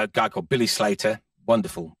 a guy called Billy Slater,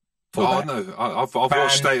 wonderful. Oh, no, I've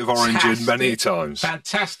watched State of Origin many times.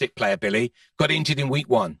 Fantastic player, Billy. Got injured in week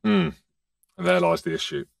 1. And there lies the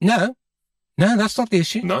issue. No, that's not the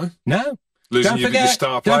issue. No? No. Losing your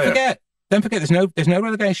star player. Don't forget, there's no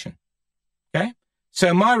relegation. Okay?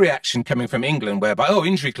 So my reaction coming from England, whereby,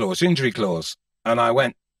 injury clause. And I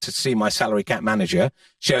went to see my salary cap manager,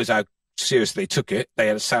 shows how seriously they took it. They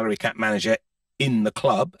had a salary cap manager in the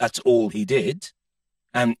club. That's all he did.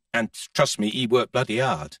 And trust me, he worked bloody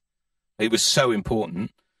hard. It was so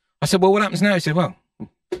important. I said, well, what happens now? He said, well,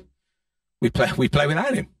 we play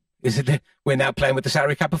without him. He said, we're now playing with the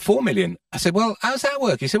salary cap of 4 million. I said, well, how's that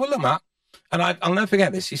work? He said, well, look, Mark, and I'll never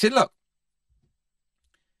forget this. He said, look,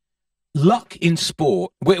 luck in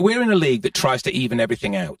sport, we're in a league that tries to even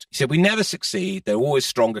everything out. He said, we never succeed. There are always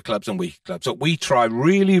stronger clubs and weaker clubs. But we try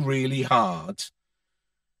really, really hard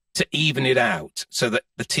to even it out so that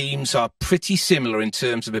the teams are pretty similar in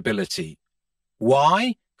terms of ability.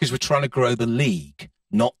 Why? because we're trying to grow the league,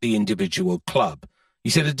 not the individual club. He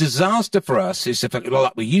said a disaster for us is the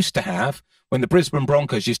like we used to have when the Brisbane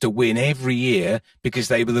Broncos used to win every year because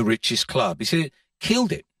they were the richest club. He said it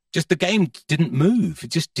killed it. Just the game didn't move. It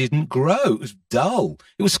just didn't grow. It was dull.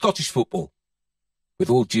 It was Scottish football. With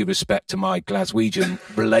all due respect to my Glaswegian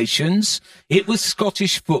relations, it was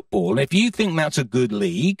Scottish football. And if you think that's a good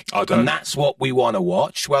league and that's what we want to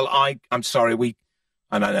watch, well, I'm sorry,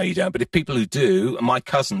 and I know you don't, but if people who do, and my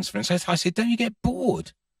cousins, for instance, I said, don't you get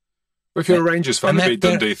bored? Well, if you're a Rangers fan, they beat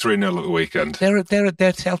Dundee 3-0 at the weekend.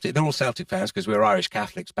 They're Celtic. They're all Celtic fans because we're Irish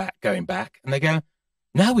Catholics going back. And they go,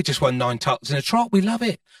 no, we just won 9 titles in a trot. We love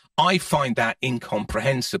it. I find that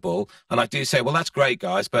incomprehensible. And I do say, well, that's great,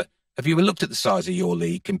 guys, but have you ever looked at the size of your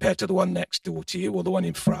league compared to the one next door to you or the one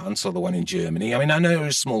in France or the one in Germany? I mean, I know we're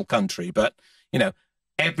a small country, but, you know,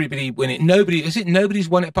 everybody win it. Nobody's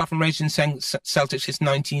won it apart from Rangers and Celtic since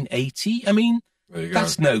 1980? I mean,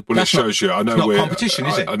 that's no... Well, it shows you. I know we're competition,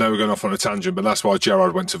 is it? I know we're going off on a tangent, but that's why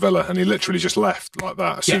Gerrard went to Villa and he literally just left like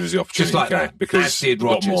that as soon as the opportunity came. That, because as did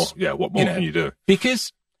Rodgers. What more can you do?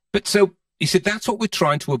 So he said that's what we're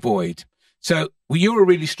trying to avoid. So you're a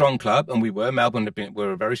really strong club, and we were. Melbourne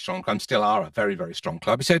were a very strong club, and still are a very, very strong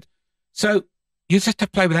club. He said, so you just have to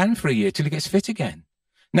play without him for a year till he gets fit again.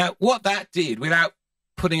 Now, what that did, without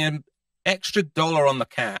putting an extra dollar on the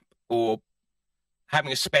cap or having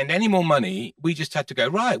to spend any more money, we just had to go,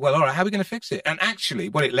 right, well, all right, how are we going to fix it? And actually,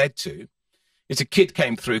 what it led to is a kid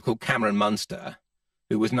came through called Cameron Munster,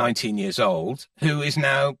 who was 19 years old, who is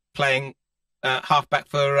now playing halfback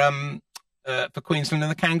for Queensland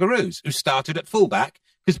and the Kangaroos, who started at fullback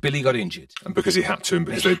because Billy got injured. And because he had to, and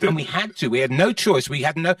because they did. And we had to. We had no choice. We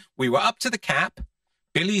were up to the cap.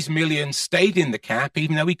 Billy's million stayed in the cap,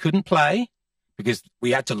 even though he couldn't play, because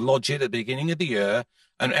we had to lodge it at the beginning of the year.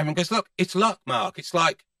 And everyone goes, look, it's luck, Mark. It's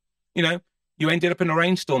like, you know, you ended up in a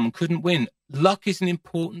rainstorm and couldn't win. Luck is an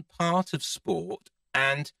important part of sport.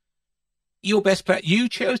 And your best player, you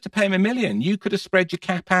chose to pay him $1 million. You could have spread your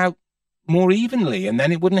cap out more evenly, and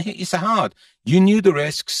then it wouldn't hit you so hard. You knew the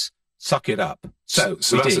risks, suck it up. So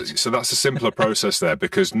that's a simpler process there,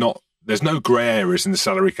 because there's no grey areas in the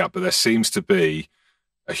salary cap, but there seems to be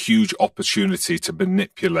a huge opportunity to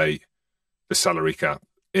manipulate the salary cap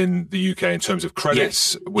in the UK in terms of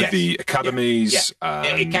credits with the academies.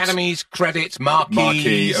 Academies, credits,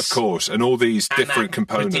 marquee, of course, and all these different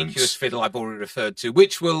components. Ridiculous fiddle I've already referred to,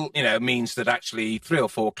 which will, means that actually 3 or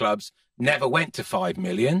 4 clubs never went to 5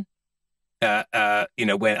 million. When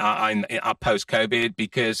our post-COVID,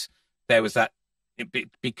 because there was that,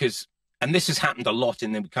 and this has happened a lot,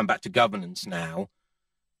 and then we come back to governance now.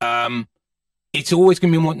 It's always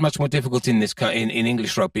going to be much more difficult in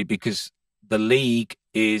English rugby, because the league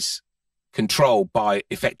is controlled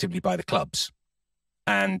effectively by the clubs,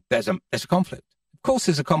 and there's a conflict. Of course,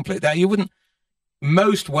 there's a conflict there.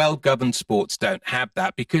 Most well-governed sports don't have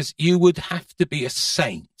that, because you would have to be a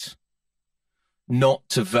saint not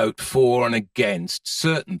to vote for and against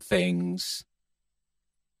certain things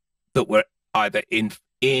that were either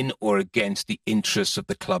in or against the interests of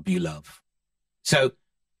the club you love. So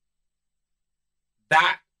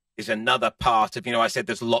that is another part of, I said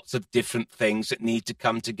there's lots of different things that need to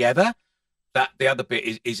come together. That the other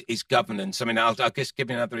bit is governance. I mean, I'll just give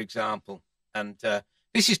you another example. And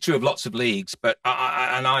this is true of lots of leagues, but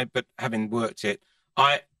having worked it,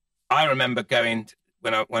 I remember going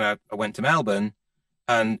when I went to Melbourne,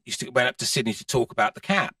 and went up to Sydney to talk about the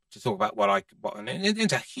cap, to talk about and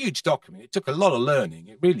it's a huge document. It took a lot of learning.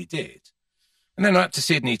 It really did. And then I went up to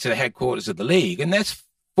Sydney to the headquarters of the league, and there's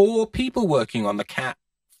 4 people working on the cap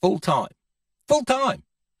full time.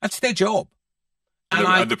 That's their job.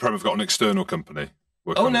 And the Prem have got an external company.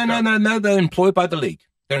 No. They're employed by the league.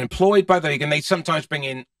 And they sometimes bring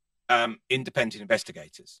in independent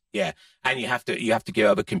investigators. Yeah. And you have to give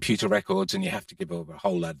over computer records, and you have to give over a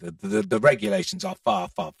whole lot. The regulations are far,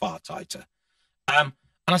 far, far tighter. And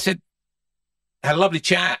I said, had a lovely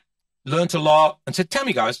chat, learnt a lot, and said, tell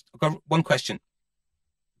me, guys, I've got one question.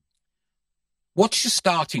 What's your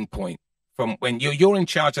starting point from when you're in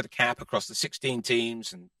charge of the cap across the 16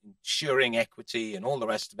 teams and ensuring equity and all the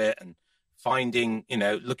rest of it, and finding,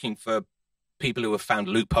 looking for people who have found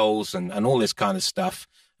loopholes and all this kind of stuff,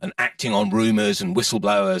 and acting on rumours and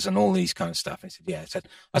whistleblowers and all these kind of stuff. I said, yeah.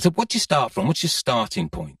 I said, what do you start from? What's your starting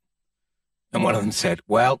point? And one of them said,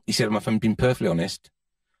 well, he said, if I'm being perfectly honest,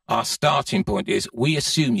 our starting point is we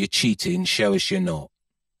assume you're cheating, show us you're not.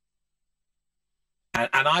 And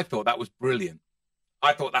I thought that was brilliant.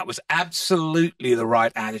 I thought that was absolutely the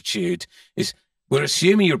right attitude. Is we're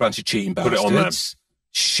assuming you're a bunch of cheating bastards. Put it on them.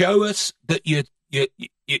 Show us that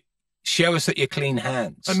show us that you're clean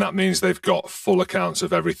hands. And that means they've got full accounts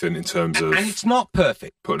of everything in terms of... And it's not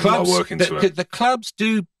perfect. Putting a lot of work into it. The clubs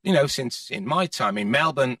do, since in my time, in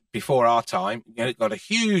Melbourne, before our time, got a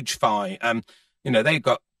huge fine. They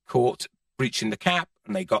got caught breaching the cap,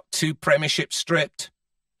 and they got 2 premierships stripped.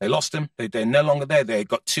 They lost them. They're no longer there. They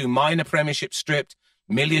got 2 minor premierships stripped,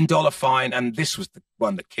 $1 million fine, and this was the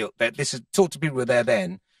one that killed. This is talk to people who were there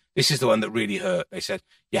then. This is the one that really hurt. They said,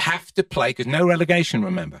 you have to play, because no relegation,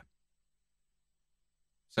 remember.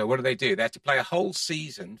 So what do? They have to play a whole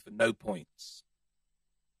season for no points.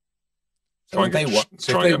 So if they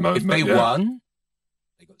won,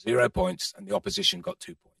 they got 0 points, and the opposition got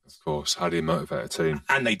 2 points. Of course. How do you motivate a team?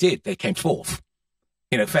 And they did. They came 4th.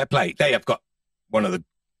 Fair play. They have got one of the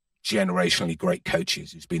generationally great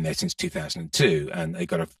coaches who's been there since 2002, and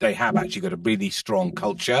they have actually got a really strong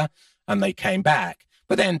culture, and they came back.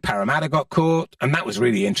 But then Parramatta got caught, and that was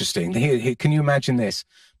really interesting. Here, can you imagine this?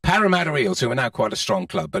 Parramatta Eels, who are now quite a strong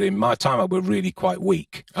club, but in my time I were really quite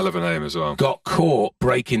weak. Hell of a name as well. Got caught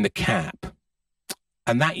breaking the cap,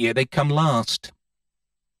 and that year they come last.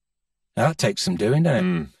 Now that takes some doing,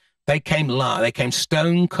 doesn't it? They came last. They came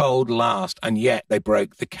stone cold last, and yet they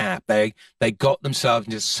broke the cap. They got themselves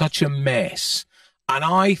into such a mess. And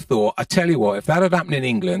I thought, I tell you what, if that had happened in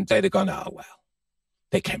England, they'd have gone, oh well.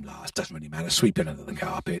 They came last, doesn't really matter, sweep it under the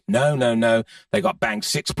carpet. No. They got banged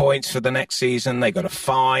 6 points for the next season. They got a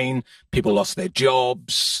fine. People lost their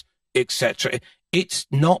jobs, etc. It's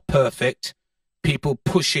not perfect. People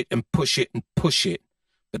push it and push it and push it.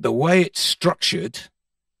 But the way it's structured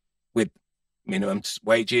with minimum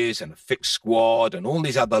wages and a fixed squad and all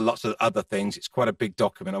these lots of other things, it's quite a big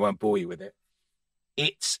document. I won't bore you with it.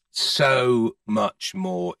 It's so much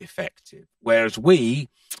more effective. Whereas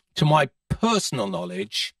to my personal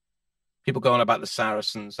knowledge, people go on about the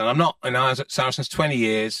Saracens, and I'm not, I was at Saracens 20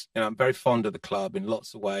 years, I'm very fond of the club in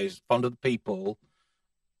lots of ways, fond of the people,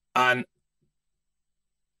 but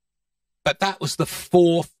that was the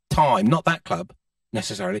 4th time, not that club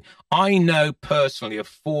necessarily. I know personally of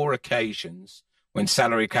 4 occasions when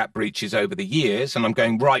salary cap breaches over the years, and I'm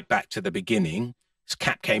going right back to the beginning. This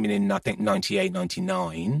cap came in I think, 98,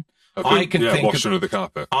 99. I can think under the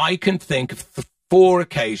carpet. I can think of 4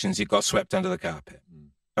 occasions it got swept under the carpet.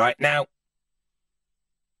 All right, now,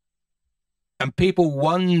 and people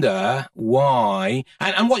wonder why,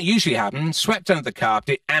 and what usually happens, swept under the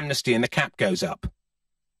carpet, amnesty, and the cap goes up.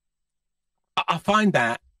 I find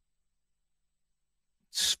that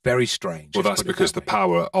very strange. Well, that's because the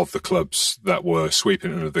power of the clubs that were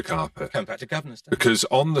sweeping under the carpet. Come back to governance. Because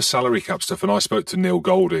on the salary cap stuff, and I spoke to Neil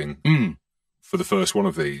Golding for the first one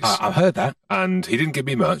of these. I've heard that. And he didn't give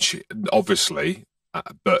me much, obviously,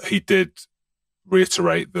 but he did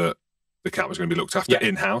reiterate that the cap was going to be looked after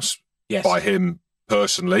in-house by him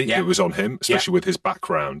personally. Yeah. It was on him, especially with his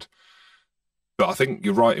background. But I think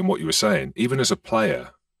you're right in what you were saying. Even as a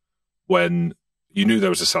player, when you knew there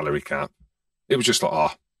was a salary cap, it was just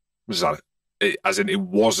like, as in it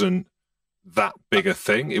wasn't that big a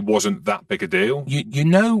thing. It wasn't that big a deal.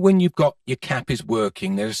 When you've got your cap is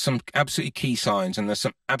working, there's some absolutely key signs, and there's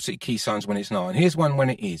some absolutely key signs when it's not. And here's one when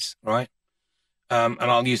it is, right? And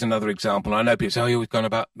I'll use another example. I know people say, you've gone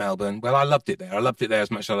about Melbourne. Well, I loved it there. I loved it there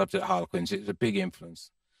as much as I loved it at Harlequins. It was a big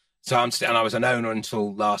influence. So and I was an owner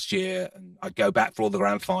until last year, and I'd go back for all the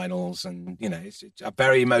grand finals, and, I'm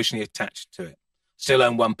very emotionally attached to it. Still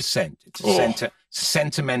own 1%. It's a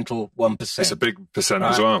sentimental 1%. It's a big percent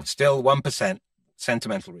as well. Still 1%,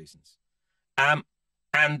 sentimental reasons.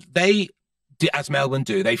 And they, as Melbourne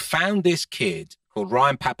do, they found this kid called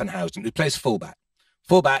Ryan Pappenhausen, who plays fullback.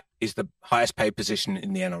 Fullback is the highest paid position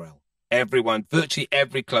in the NRL. Virtually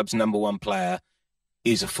every club's number 1 player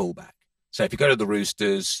is a fullback. So if you go to the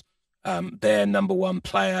Roosters, their number 1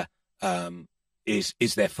 player is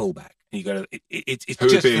their fullback. And you go to who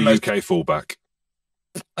would be a UK fullback?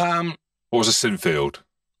 What was a Sinfield?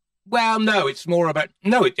 Well, no, it's more about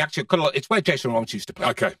it's where Jason Robinson used to play.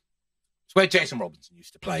 Okay, it's where Jason Robinson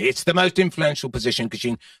used to play. It's the most influential position because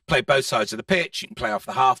you can play both sides of the pitch. You can play off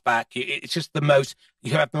the halfback. It's just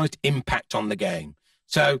you have the most impact on the game.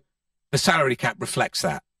 So the salary cap reflects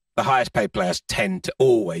that. The highest paid players tend to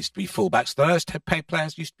always be fullbacks. The lowest paid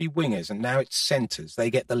players used to be wingers, and now it's centres. They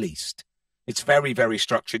get the least. It's very, very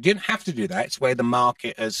structured. You don't have to do that. It's where the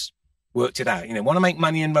market has worked it out. Want to make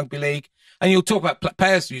money in rugby league, and you'll talk about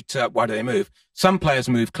players. Why do they move? Some players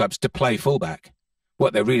move clubs to play fullback.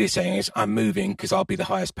 What they're really saying is, I'm moving because I'll be the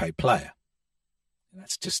highest paid player. And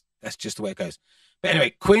that's just the way it goes. But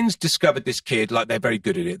anyway, Quins discovered this kid. Like, they're very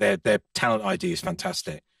good at it. Their talent ID is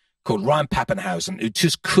fantastic. Called Ryan Pappenhausen, who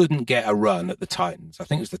just couldn't get a run at the Titans. I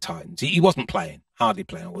think it was the Titans. He wasn't playing, hardly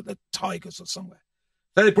playing, or the Tigers or somewhere.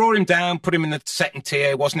 So they brought him down, put him in the second tier.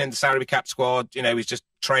 He wasn't in the salary cap squad. You know, he was just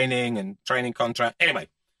training contract. Anyway,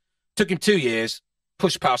 took him 2 years,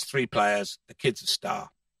 pushed past 3 players. The kid's a star.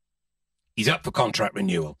 He's up for contract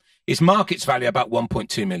renewal. His market's value about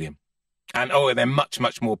 1.2 million. And, they're much,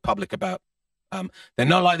 much more public about. They're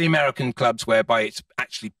not like the American clubs whereby it's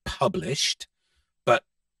actually published, but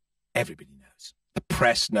everybody knows. The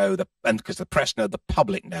press know, and because the press know, the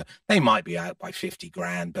public know. They might be out by 50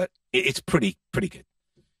 grand, but it's pretty good.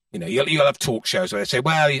 You know, you'll have talk shows where they say,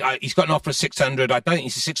 well, he's got an offer of 600. I don't think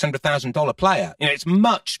he's a $600,000 player. You know, it's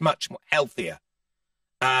much, much more healthier.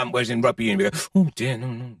 Whereas in rugby union, we go, oh dear,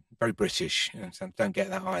 no, very British. You know, so don't get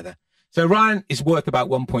that either. So Ryan is worth about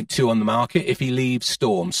 1.2 on the market if he leaves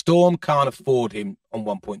Storm. Storm can't afford him on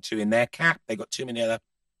 1.2 in their cap. They got too many other.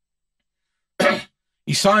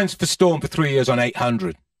 He signs for Storm for 3 years on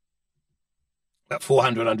 800. About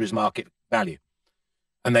 400 under his market value.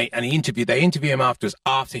 And they interview him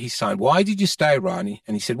after he signed. Why did you stay, Ryan?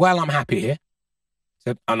 And he said, well, I'm happy here.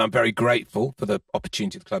 Said, and I'm very grateful for the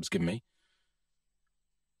opportunity the club's given me.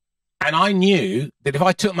 And I knew that if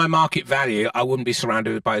I took my market value, I wouldn't be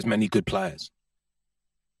surrounded by as many good players.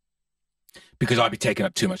 Because I'd be taking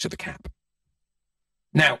up too much of the cap.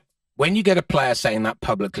 Now, when you get a player saying that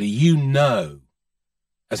publicly, you know,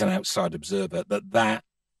 as an outside observer, that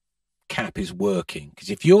cap is working. Because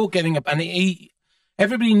if you're getting up, and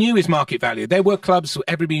everybody knew his market value. There were clubs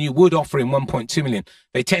everybody knew would offer him 1.2 million.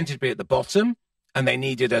 They tended to be at the bottom, and they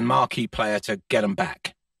needed a marquee player to get them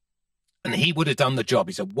back. And he would have done the job.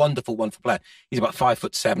 He's a wonderful, wonderful player. He's about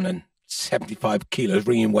 5'7" and 75 kilos,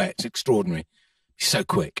 wringing wet. It's extraordinary. He's so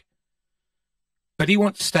quick. But he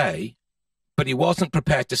wanted to stay, but he wasn't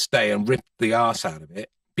prepared to stay and rip the arse out of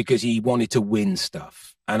it because he wanted to win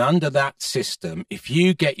stuff. And under that system, if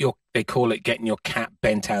you get they call it getting your cap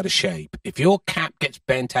bent out of shape. If your cap gets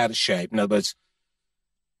bent out of shape, in other words,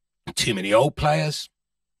 too many old players,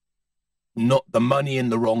 not the money in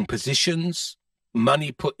the wrong positions,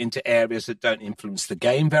 money put into areas that don't influence the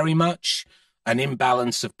game very much, an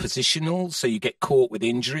imbalance of positional, so you get caught with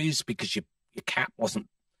injuries because your cap wasn't,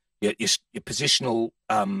 your positional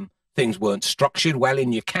things weren't structured well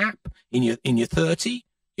in your cap, in your 30.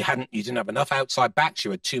 You didn't have enough outside backs.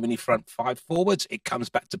 You had too many front 5 forwards. It comes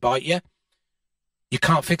back to bite you. You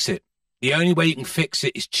can't fix it. The only way you can fix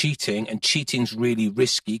it is cheating, and cheating's really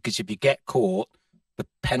risky because if you get caught, the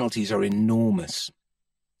penalties are enormous.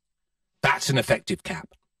 That's an effective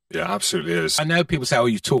cap. Yeah, absolutely is. I know people say, oh,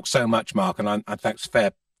 you talk so much, Mark, and I that's a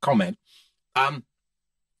fair comment. But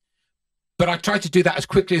I tried to do that as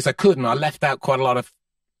quickly as I could, and I left out quite a lot of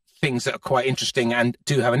things that are quite interesting and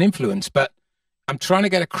do have an influence. But I'm trying to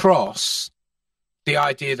get across the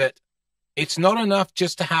idea that it's not enough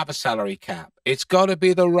just to have a salary cap. It's got to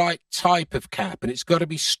be the right type of cap, and it's got to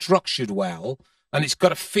be structured well, and it's got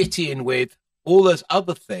to fit in with all those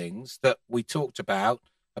other things that we talked about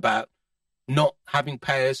not having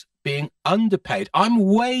players being underpaid. I'm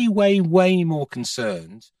way, way, way more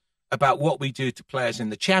concerned about what we do to players in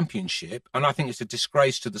the Championship, and I think it's a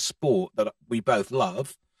disgrace to the sport that we both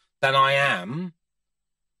love, than I am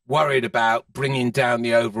worried about bringing down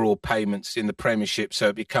the overall payments in the Premiership so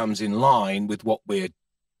it becomes in line with what we're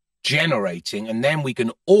generating, and then we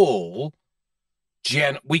can all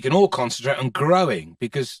concentrate on growing.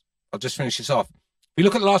 Because I'll just finish this off. If you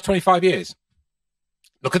look at the last 25 years,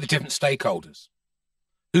 look at the different stakeholders.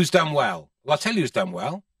 Who's done well? Well, I'll tell you who's done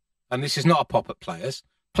well, and this is not a pop at players.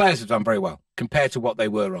 Players have done very well compared to what they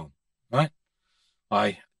were on, right?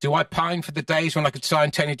 Do I pine for the days when I could sign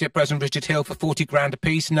Tony Diprez and Richard Hill for 40 grand a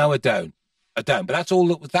piece? No, I don't. But that's all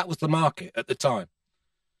that was the market at the time.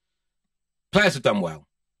 Players have done well.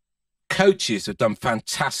 Coaches have done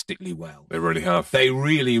fantastically well. They really have. They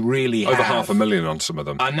really, really have. Over $500,000 on some of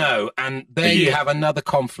them. I know. And there you have another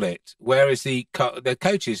conflict. Whereas the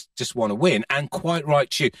coaches just want to win. And quite right,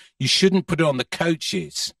 too. You shouldn't put it on the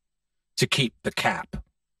coaches to keep the cap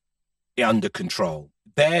under control.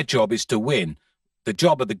 Their job is to win. The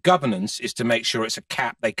job of the governance is to make sure it's a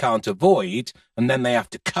cap they can't avoid, and then they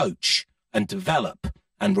have to coach and develop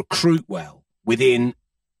and recruit well within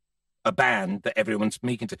a band that everyone's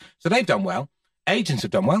speaking to. So they've done well. Agents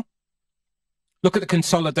have done well. Look at the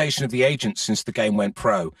consolidation of the agents since the game went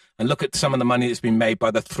pro, and look at some of the money that's been made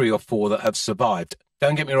by the 3 or 4 that have survived.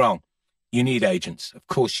 Don't get me wrong. You need agents. Of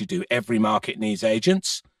course you do. Every market needs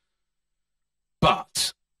agents.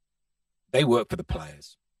 But they work for the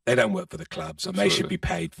players. They don't work for the clubs, and Absolutely. They should be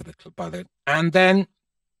paid for the club by the. And then,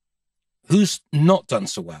 who's not done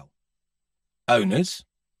so well? Owners.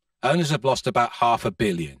 Owners have lost about £500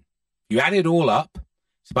 million. You add it all up,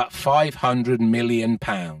 it's about £500 million,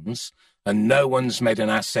 and no one's made an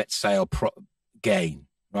asset sale gain,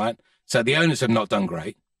 right? So the owners have not done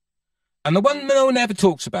great. And the one no one ever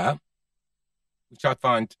talks about, which I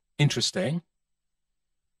find interesting,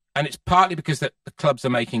 and it's partly because the clubs are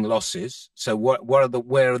making losses. So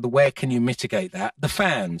where can you mitigate that? The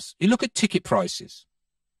fans. You look at ticket prices.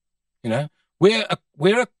 You know, we're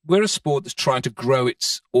a sport that's trying to grow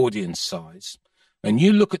its audience size. And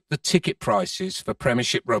you look at the ticket prices for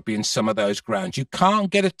Premiership Rugby in some of those grounds. You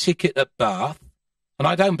can't get a ticket at Bath, and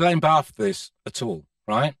I don't blame Bath for this at all,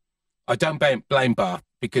 right? I don't blame Bath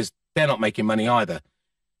because they're not making money either.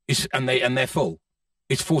 And they're full.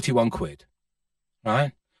 It's 41 quid,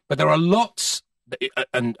 right? But there are lots,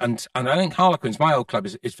 and I think Harlequins, my old club,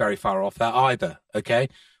 is very far off that either, okay?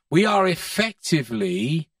 We are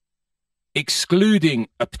effectively excluding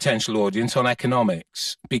a potential audience on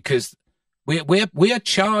economics because we are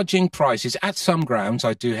charging prices at some grounds.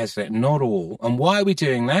 I do hesitate, not all. And why are we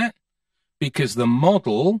doing that? Because the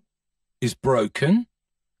model is broken,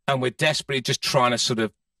 and we're desperately just trying to sort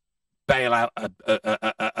of bail out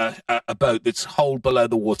a boat that's holed below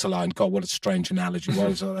the waterline. God, what a strange analogy.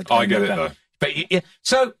 I get it though. But yeah,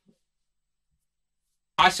 so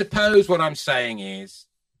I suppose what I'm saying is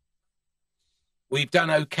we've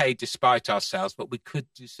done okay despite ourselves, but we could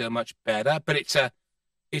do so much better. But it's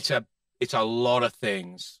a lot of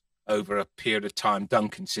things over a period of time done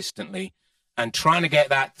consistently, and trying to get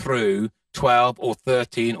that through 12 or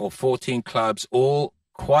 13 or 14 clubs, all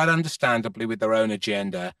quite understandably with their own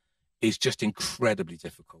agenda, is just incredibly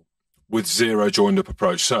difficult. With zero joined up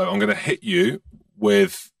approach. So I'm going to hit you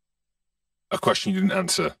with a question you didn't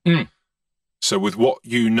answer. So with what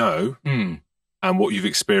you know and what you've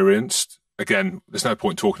experienced, again, there's no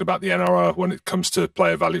point talking about the NRL when it comes to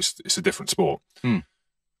player value. It's a different sport.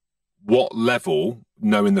 What level,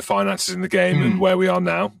 knowing the finances in the game and where we are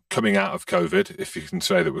now, coming out of COVID, if you can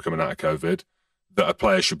say that we're coming out of COVID, that a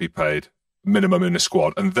player should be paid minimum in a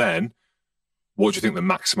squad? And then what do you think the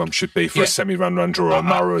maximum should be for a semi-Ranrander or a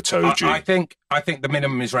Mara Itoje? I think the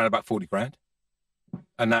minimum is around about 40 grand.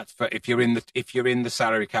 And that's for if you're in the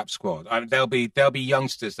salary cap squad. There'll be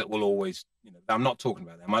youngsters that will always, I'm not talking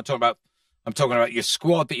about them. I'm talking about your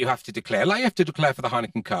squad that you have to declare. Like you have to declare for the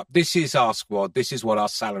Heineken Cup. This is our squad. This is what our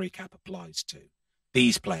salary cap applies to.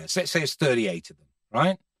 These players. Let's say it's 38 of them,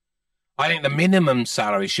 right? I think the minimum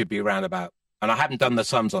salary should be around about, and I haven't done the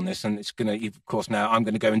sums on this, and it's going to, of course, now I'm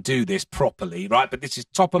going to go and do this properly, right? But this is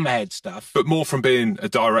top of my head stuff. But more from being a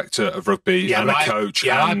director of rugby and a coach.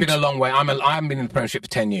 Yeah, I've been a long way. I haven't been in the Premiership for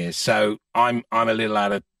 10 years, so I'm a little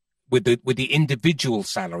out of, with the individual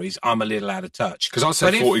salaries, I'm a little out of touch. Because I'd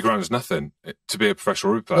say 40 grand is nothing to be a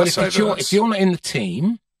professional rugby player. Well, if you're not in the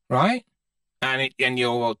team, right, and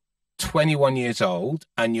you're 21 years old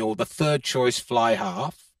and you're the third choice fly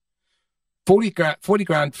half, 40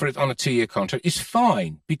 grand for it on a 2-year contract is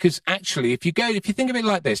fine, because actually, if you think of it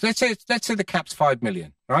like this, let's say the cap's 5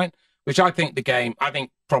 million, right? Which I think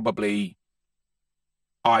probably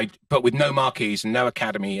but with no marquees and no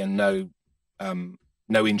academy and no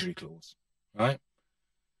injury clause, right?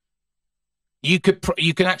 You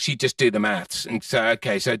can actually just do the maths and say,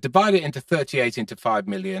 okay, so divide it into 38 into 5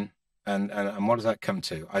 million. And what does that come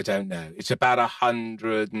to? I don't know. It's about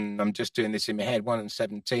 100, and I'm just doing this in my head,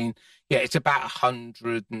 117. Yeah, it's about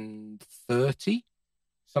 130,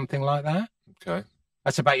 something like that. Okay.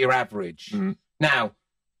 That's about your average. Now,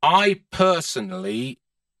 I personally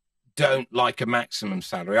don't like a maximum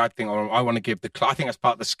salary. I think I want to give I think that's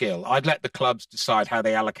part of the skill. I'd let the clubs decide how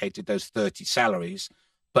they allocated those 30 salaries,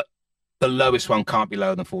 but the lowest one can't be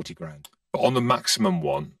lower than 40 grand. But on the maximum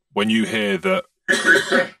one, when you hear that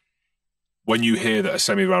a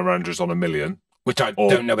semi-Ranrander is on $1 million, which I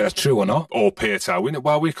don't know whether that's true or not, or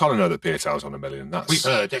Pietau, we kind of know that Pietau's on $1 million. We've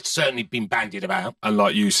heard. It's certainly been bandied about. And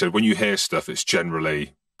like you said, when you hear stuff, it's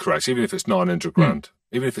generally correct, even if it's 900 grand,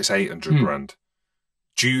 even if it's 800 grand.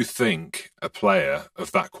 Do you think a player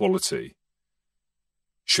of that quality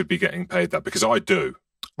should be getting paid that? Because I do.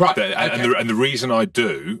 Right. And the reason I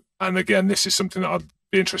do, and again, this is something that I'd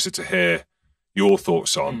be interested to hear your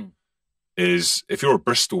thoughts on, is if you're a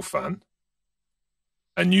Bristol fan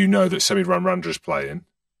and you know that semi-Ranrander is playing,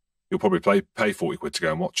 you'll probably pay 40 quid to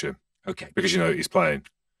go and watch him. Okay. Because you know that he's playing.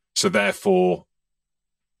 So therefore,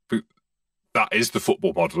 that is the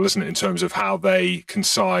football model, isn't it, in terms of how they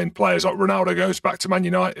consign players. Like Ronaldo goes back to Man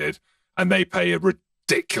United and they pay a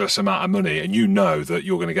ridiculous amount of money, and you know that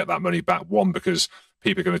you're going to get that money back, one, because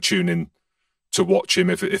people are going to tune in to watch him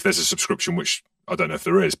if there's a subscription, which I don't know if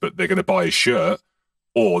there is, but they're going to buy his shirt,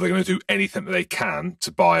 or they're going to do anything that they can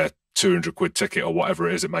to buy a 200 quid ticket or whatever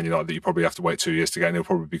it is at Man United that you probably have to wait 2 years to get, and he'll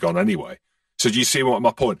probably be gone anyway. So do you see what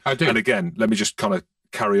my point? I do. And again, let me just kind of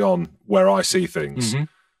carry on where I see things.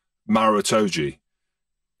 Marutoji,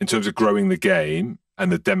 in terms of growing the game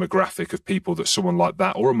and the demographic of people that someone like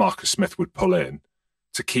that or a Marcus Smith would pull in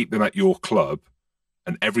to keep them at your club,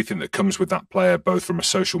 and everything that comes with that player, both from a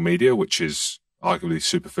social media, which is arguably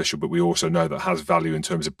superficial, but we also know that has value in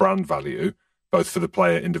terms of brand value, both for the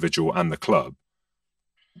player, individual, and the club,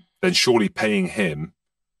 then surely paying him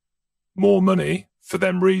more money for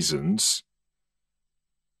them reasons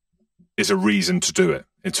is a reason to do it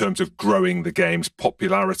in terms of growing the game's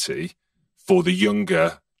popularity for the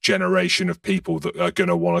younger generation of people that are going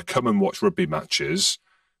to want to come and watch rugby matches.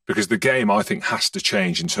 Because the game, I think, has to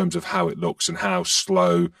change in terms of how it looks and how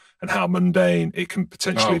slow and how mundane it can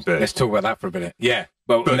potentially be. Let's talk about that for a minute. Yeah,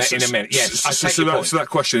 well, in a minute. Yes, so that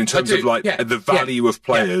question in terms of the value of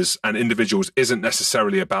players and individuals isn't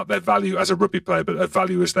necessarily about their value as a rugby player, but their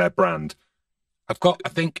value as their brand. I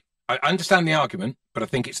understand the argument, but I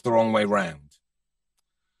think it's the wrong way round.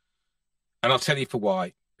 And I'll tell you for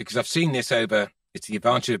why. Because I've seen this over. It's the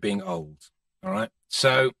advantage of being old. All right,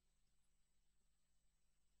 so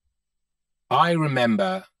I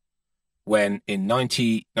remember when in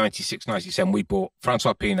 1996, 97, we bought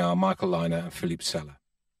Francois Pienaar, Michael Liner and Philippe Sella.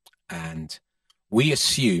 And we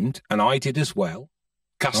assumed, and I did as well.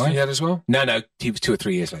 Castagnet as well? No, he was 2 or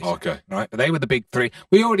 3 years later. Okay. Right, but they were the big three.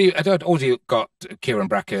 I'd already got Kieran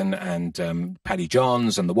Bracken and Paddy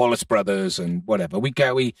Johns and the Wallace brothers and whatever. We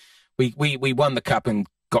won the cup and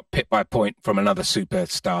got pipped by a point from another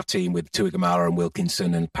superstar team with Tui Gamara and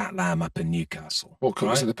Wilkinson and Pat Lamb up in Newcastle. What cup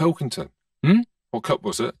was it? The Pilkington? What cup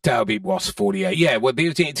was it? Derby was 48. Yeah, well, they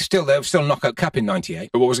were still knockout cup in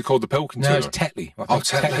 98. But what was it called? The Pilkington? No, it was Tetley.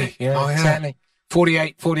 Tetley. Yeah, Tetley.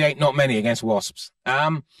 48, not many against Wasps.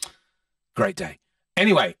 Great day.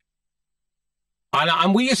 Anyway,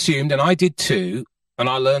 and we assumed, and I did too, and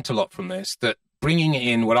I learnt a lot from this, that bringing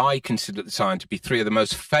in what I considered at the time to be 3 of the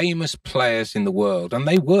most famous players in the world, and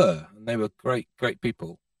they were great, great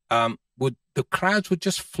people, the crowds would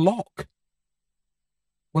just flock.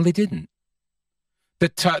 Well, they didn't.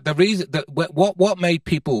 The reason that what made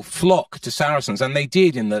people flock to Saracens, and they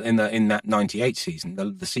did in that 98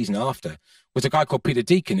 season, the season after, was a guy called Peter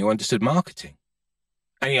Deacon who understood marketing,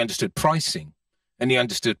 and he understood pricing, and he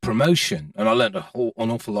understood promotion, and I learned an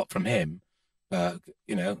awful lot from him.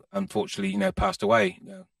 Unfortunately, passed away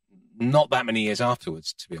not that many years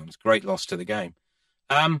afterwards. To be honest, great loss to the game.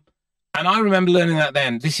 And I remember learning that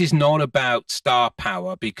then. This is not about star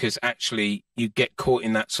power, because actually you get caught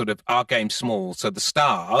in that sort of, our game's small, so the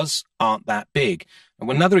stars aren't that big.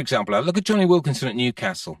 And another example, look at Johnny Wilkinson at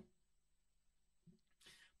Newcastle.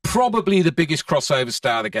 Probably the biggest crossover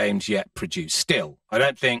star the game's yet produced. Still, I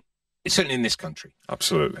don't think, certainly in this country.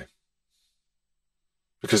 Absolutely.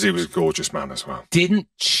 Because he was a gorgeous man as well. Didn't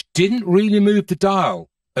really move the dial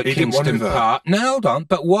at Kingston Park. No, hold on.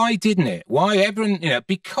 But why didn't it? Why everyone,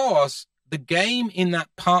 because the game in that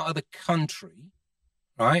part of the country,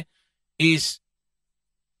 right, it's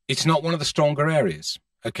not one of the stronger areas.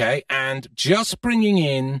 Okay. And just bringing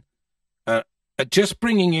in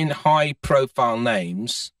high profile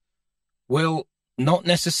names will not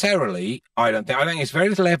necessarily, I think it's very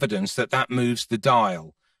little evidence that moves the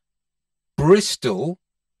dial. Bristol,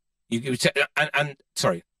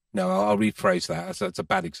 sorry, no, I'll rephrase that. That's a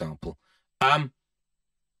bad example. I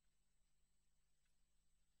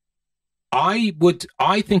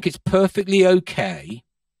think it's perfectly okay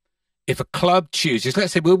if a club chooses,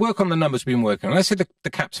 let's say we'll work on the numbers we've been working on. Let's say the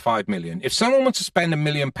cap's 5 million. If someone wants to spend £1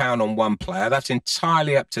 million on one player, that's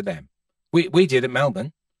entirely up to them. We did at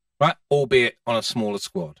Melbourne, right? Albeit on a smaller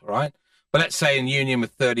squad, right? But let's say in Union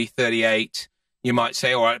with 30, 38, you might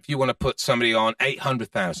say, all right, if you want to put somebody on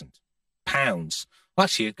 £800,000. Well,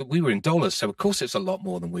 actually, we were in dollars, so of course it's a lot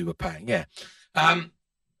more than we were paying. Yeah.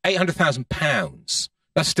 £800,000.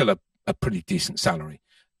 That's still a pretty decent salary.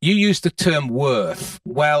 You used the term worth.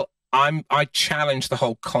 Well, I challenge the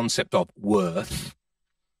whole concept of worth.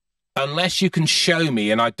 Unless you can show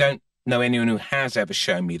me, and I don't know anyone who has ever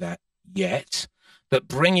shown me that yet, that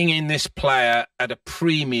bringing in this player at a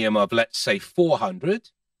premium of, let's say,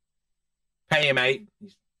 400, pay him 8,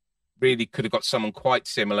 he's really could have got someone quite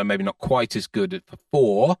similar, maybe not quite as good for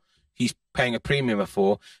 4. He's paying a premium of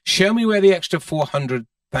 4. Show me where the extra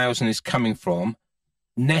 400,000 is coming from,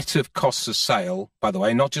 net of costs of sale, by the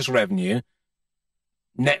way, not just revenue,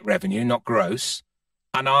 net revenue, not gross,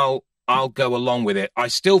 and I'll go along with it. I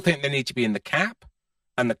still think they need to be in the cap,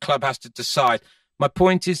 and the club has to decide. My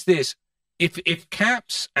point is this: if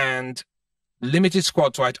caps and limited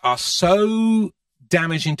squad right are so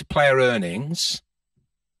damaging to player earnings,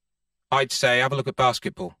 I'd say have a look at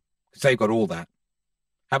basketball, because they've got all that.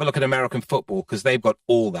 Have a look at American football, because they've got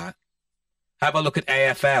all that. Have a look at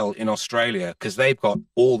AFL in Australia, because they've got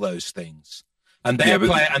all those things, and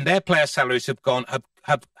their player salaries have gone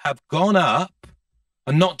up,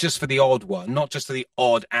 and not just for the odd one, not just for the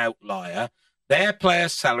odd outlier. Their player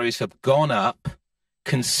salaries have gone up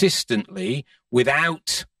consistently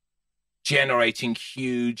without generating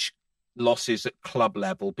huge losses at club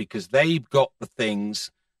level, because they've got the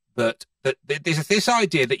things that there's this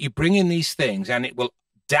idea that you bring in these things and it will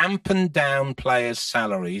dampen down players'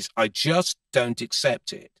 salaries. I just don't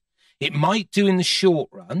accept it. It might do in the short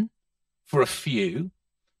run for a few,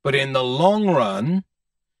 but in the long run,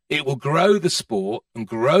 it will grow the sport and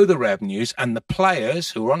grow the revenues, and the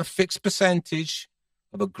players who are on a fixed percentage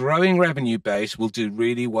of a growing revenue base will do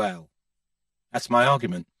really well. That's my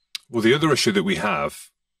argument. Well, the other issue that we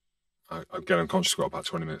have, again, I'm conscious we've got about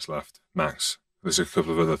 20 minutes left, max. There's a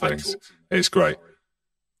couple of other things. It's great. Sorry.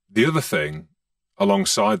 The other thing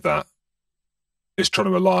alongside that is trying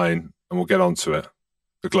to align, and we'll get onto it,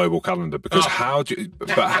 the global calendar. Because how do you,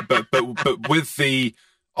 but with the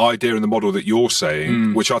idea and the model that you're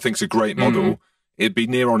saying, which I think is a great model, it'd be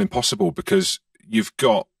near on impossible, because you've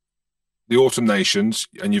got the Autumn Nations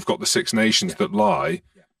and you've got the Six Nations that lie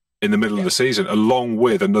in the middle of the season, along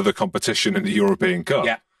with another competition in the European Cup.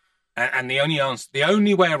 Yeah, and the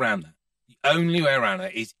only way around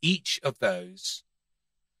that is each of those,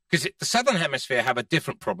 because the Southern Hemisphere have a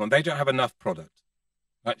different problem. They don't have enough product.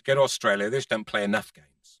 Right? Go to Australia, they just don't play enough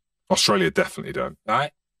games. Australia definitely don't.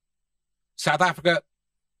 Right? South Africa,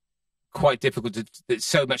 quite difficult. There's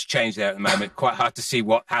so much change there at the moment. Quite hard to see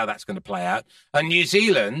how that's going to play out. And New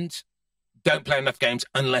Zealand don't play enough games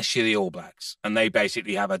unless you're the All Blacks, and they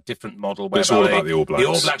basically have a different model where it's all about the All Blacks. The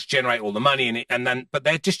All Blacks generate all the money in it, but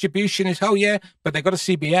their distribution is but they've got a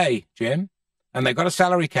CBA, Jim, and they've got a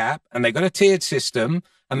salary cap, and they've got a tiered system,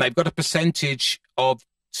 and they've got a percentage of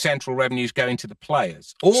central revenues going to the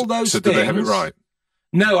players. All those things. So do they have it right?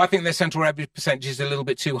 No, I think their central revenue percentage is a little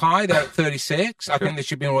bit too high. They're at 36. I think they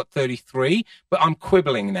should be on 33. But I'm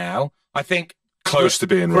quibbling now. I think close to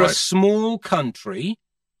being for right. A small country,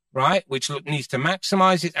 right, which needs to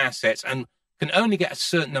maximise its assets and can only get a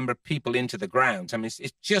certain number of people into the grounds. I mean,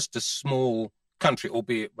 it's just a small country,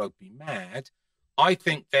 albeit rugby mad. I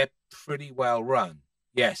think they're pretty well run.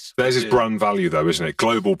 Yes. There's his brand value, though, isn't it?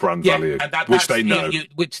 Global brand value, and which they know.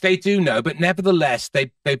 Which they do know. But nevertheless,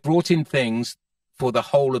 they brought in things for the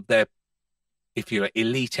whole of their, if you're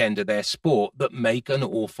elite end of their sport, that make an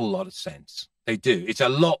awful lot of sense. They do. It's a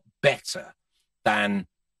lot better than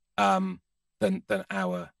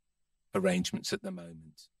our arrangements at the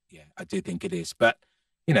moment. Yeah, I do think it is. But,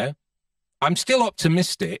 I'm still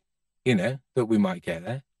optimistic, that we might get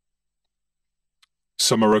there.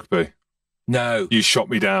 Summer rugby. No. You shot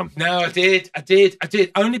me down. No, I did.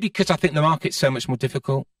 Only because I think the market's so much more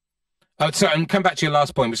difficult. Oh, sorry, and come back to your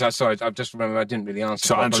last point, which I've just remembered I didn't really answer.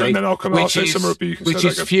 So answer, and then I'll come and I'll say summer rugby. You can which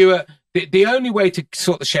is fewer. The only way to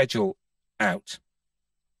sort the schedule out,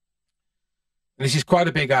 and this is quite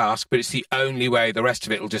a big ask, but it's the only way. The rest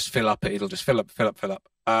of it will just fill up. It'll just fill up.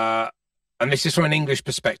 And this is from an English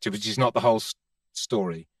perspective, which is not the whole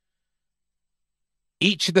story.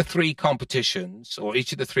 Each of the three competitions,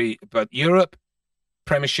 but Europe,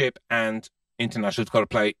 Premiership, and International have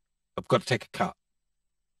got to take a cut.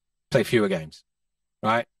 Play fewer games,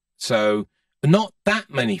 right? So not that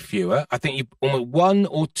many fewer. I think you almost 1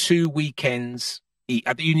 or 2 weekends. You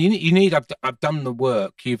need. I've done the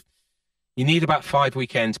work. You need about 5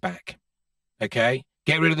 weekends back. Okay,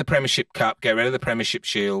 get rid of the Premiership Cup. Get rid of the Premiership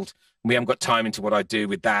Shield. We haven't got time into what I do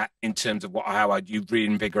with that in terms of how you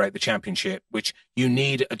reinvigorate the Championship, which you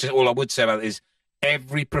need. All I would say about it is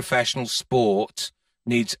every professional sport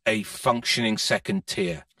needs a functioning second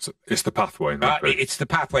tier. So it's the pathway. It's the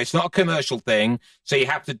pathway. It's not a commercial thing. So you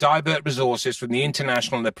have to divert resources from the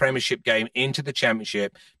international and the Premiership game into the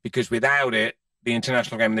Championship, because without it, the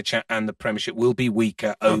international game and the Premiership will be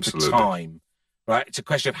weaker over time. Right? It's a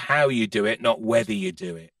question of how you do it, not whether you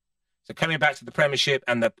do it. So coming back to the Premiership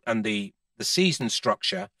and the season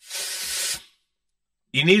structure,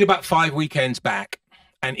 you need about 5 weekends back.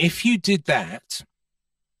 And if you did that,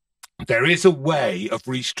 there is a way of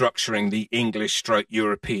restructuring the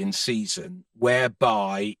English/European season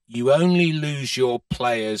whereby you only lose your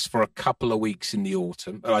players for a couple of weeks in the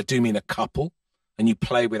autumn. And I do mean a couple, and you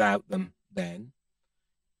play without them then.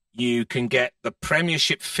 You can get the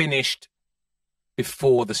Premiership finished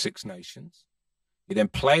before the Six Nations. You then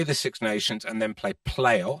play the Six Nations and then play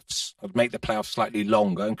playoffs. I'd make the playoffs slightly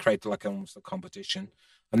longer and create like almost a competition.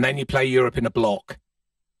 And then you play Europe in a block.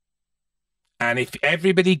 And if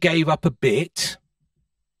everybody gave up a bit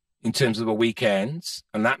in terms of the weekends,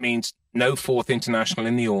 and that means no fourth international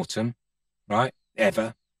in the autumn, right?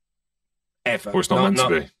 Ever. ever. Well, it's not meant to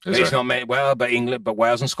be. It's not meant. Well, but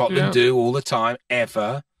Wales and Scotland do all the time,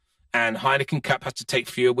 ever. And Heineken Cup has to take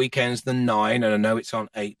fewer weekends than 9, and I know it's on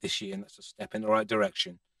 8 this year, and that's a step in the right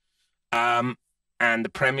direction. And the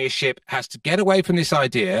Premiership has to get away from this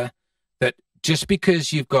idea that just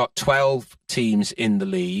because you've got 12 teams in the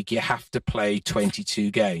league, you have to play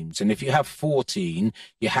 22 games. And if you have 14,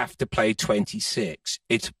 you have to play 26.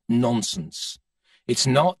 It's nonsense. It's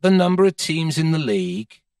not the number of teams in the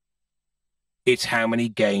league. It's how many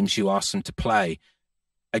games you ask them to play.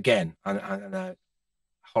 Again, I know,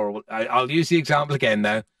 horrible. I'll use the example again,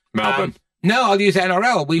 though. Melbourne. No, I'll use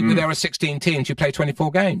NRL. There are 16 teams. You play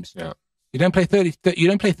 24 games. Yeah. You don't play 30. You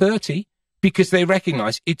don't play 30 because they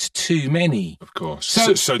recognise it's too many. Of course.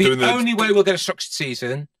 So the only way we'll get a structured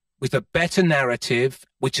season with a better narrative,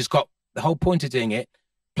 which has got the whole point of doing it,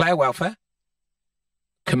 player welfare,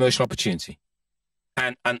 commercial opportunity.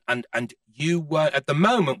 And you were, at the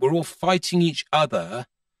moment, we're all fighting each other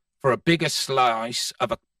for a bigger slice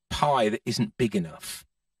of a pie that isn't big enough.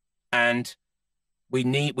 And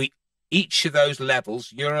each of those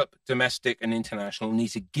levels, Europe, domestic and international, need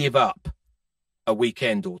to give up a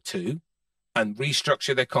weekend or two and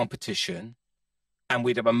restructure their competition, and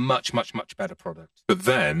we'd have a much, much, much better product. But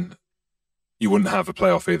then you wouldn't have a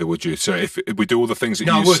playoff either, would you? So if we do all the things that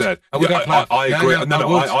you said, I agree.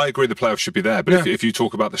 I agree the playoff should be there. But Yeah. if you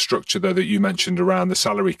talk about the structure though that you mentioned around the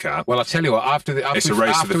salary cap, Well, I'll tell you what. It's a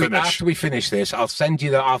race to the finish. After we finish this, I'll send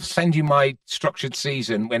you my structured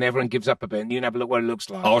season when everyone gives up a bit, and you can have a look what it looks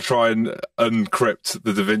like. I'll try and uncrypt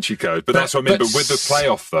the Da Vinci Code. But that's what I mean. But with the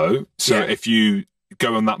playoff though, if you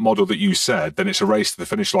go on that model that you said, then it's a race to the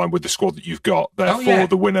finish line with the squad that you've got. Therefore,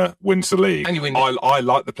 the winner wins the league. And you win. I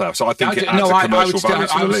like the playoffs. I think it adds a commercial value to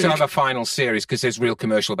the I would league. still have a final series because there's real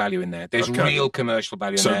commercial value in there. There's real commercial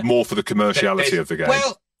value in there. So more for the commerciality of the game.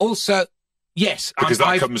 Well, also, yes. Because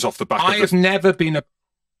that comes off the back I of have never been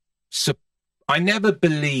I never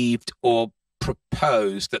believed or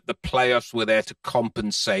proposed that the playoffs were there to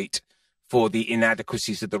compensate for the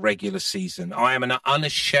inadequacies of the regular season. I am an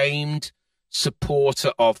unashamed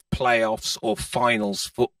supporter of playoffs or finals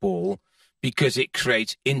football because it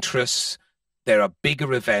creates interests. There are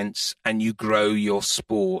bigger events and you grow your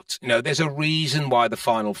sport. You know, there's a reason why the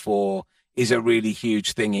Final Four is a really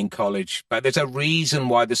huge thing in college, but there's a reason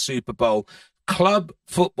why the Super Bowl, club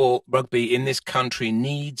football, rugby in this country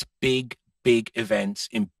needs big events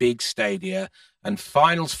in big stadia, and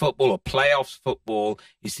finals football or playoffs football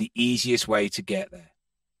is the easiest way to get there.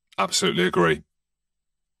 Absolutely agree.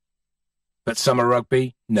 But summer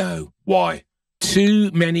rugby, no. Why? Too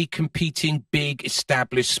many competing big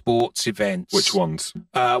established sports events. Which ones?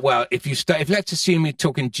 Well, if let's assume we're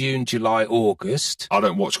talking June, July, August. I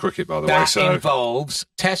don't watch cricket, by the way. That involves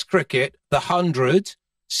Test cricket, the 100,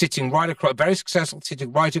 sitting right across, very successful,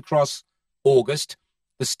 sitting right across August.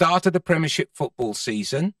 The start of the Premiership football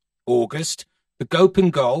season, August. The Open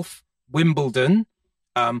Golf, Wimbledon.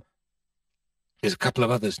 There's a couple of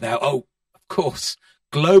others now. Oh, of course.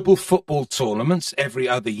 Global football tournaments every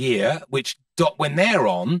other year, which when they're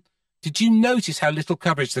on, did you notice how little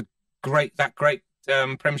coverage that great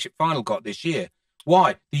Premiership final got this year?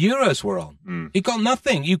 Why? The Euros were on. It got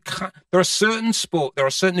nothing. There are certain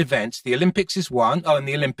events. The Olympics is one. Oh, and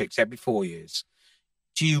the Olympics every 4 years.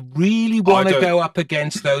 Do you really want to go up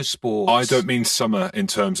against those sports? I don't mean summer in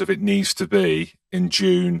terms of it needs to be in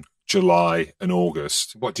June, July, and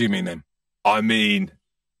August. What do you mean then? I mean,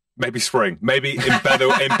 maybe spring, maybe in better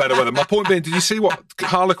weather. My point being, did you see what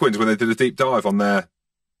Harlequins when they did a deep dive on their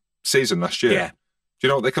season last year? Yeah. Do you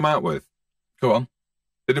know what they come out with? Go on.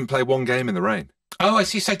 They didn't play one game in the rain. Oh, I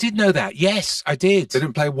see. So I did know that. Yes, I did. They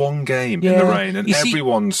didn't play one game in the rain, and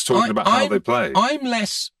everyone's talking about how they play. I'm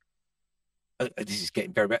less. This is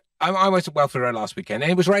getting very bad. I went to Welfare Road last weekend,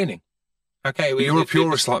 and it was raining. Okay, you're a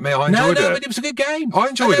purist like me. I enjoyed it. No, but it was a good game. I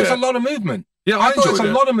enjoyed it. There was a lot of movement. Yeah, I thought enjoyed there was it.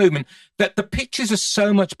 a lot of movement. That the pitches are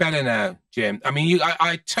so much better now, Jim. I mean,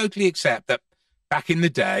 I totally accept that. Back in the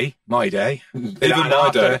day, my day,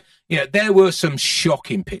 there were some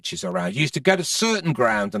shocking pitches around. You used to go to certain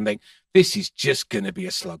grounds and think, this is just going to be a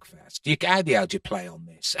slugfest. How do you play on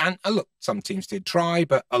this? And look, some teams did try,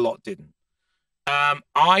 but a lot didn't.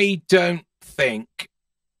 I think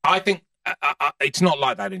it's not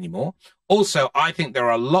like that anymore. Also, I think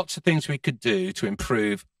there are lots of things we could do to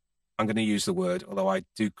improve. I'm going to use the word, although I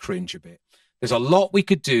do cringe a bit. There's a lot we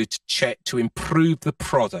could do to improve the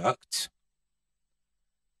product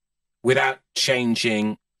without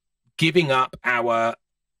giving up our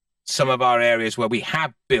some of our areas where we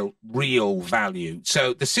have built real value.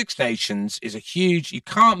 So the Six Nations is a huge, you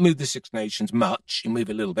can't move the Six Nations much. You move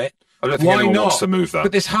a little bit. I don't think anyone wants to move that.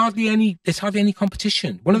 But there's hardly any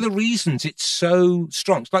competition. One of the reasons it's so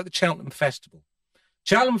strong, it's like the Cheltenham Festival.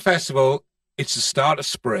 Cheltenham Festival, it's the start of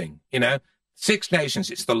spring, Six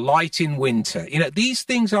Nations, it's the light in winter. These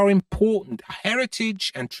things are important.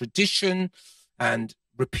 Heritage and tradition and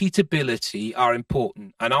repeatability are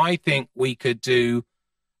important. And I think we could do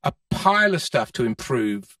a pile of stuff to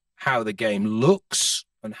improve how the game looks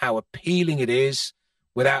and how appealing it is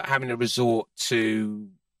without having to resort to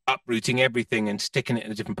uprooting everything and sticking it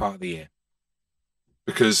in a different part of the year.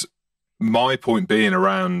 Because my point being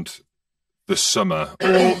around the summer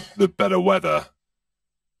or the better weather,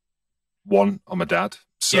 one, I'm a dad,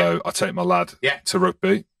 so I take my lad to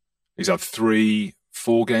rugby. He's had 3-4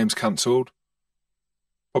 games cancelled.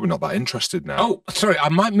 Probably not that interested now. Oh, sorry, I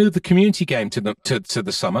might move the community game to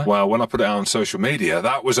the summer. Well, when I put it out on social media,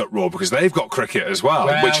 that was uproar because they've got cricket as well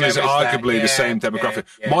which is arguably the same demographic.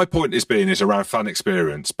 My point is around fan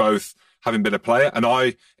experience, both having been a player and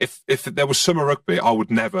if there was summer rugby, I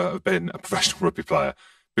would never have been a professional rugby player.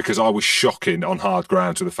 Because I was shocking on hard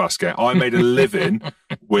ground with a fast game. I made a living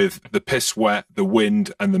with the piss wet, the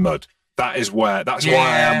wind, and the mud. That's why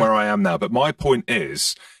I am where I am now. But my point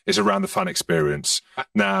is around the fan experience.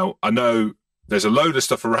 Now, I know there's a load of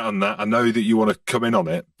stuff around that. I know that you want to come in on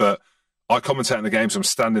it, but I commentate on the games. I'm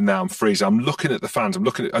standing there, I'm freezing. I'm looking at the fans.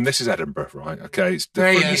 And this is Edinburgh, right? Okay, it's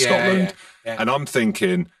different in Scotland. And I'm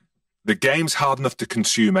thinking the game's hard enough to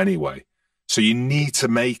consume anyway. So you need to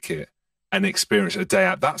make it and experience a day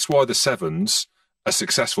out. That's why the Sevens are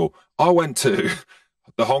successful. I went to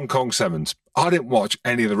the Hong Kong Sevens. I didn't watch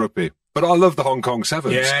any of the rugby, but I love the Hong Kong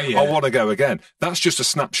Sevens. I want to go again. That's just a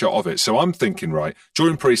snapshot of it. So I'm thinking, right,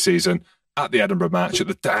 during pre-season, at the Edinburgh match, at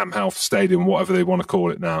the damn Health Stadium, whatever they want to call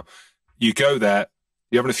it now, you go there,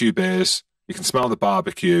 you're having a few beers, you can smell the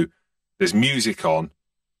barbecue, there's music on,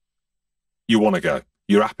 you want to go.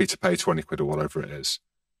 You're happy to pay 20 quid or whatever it is.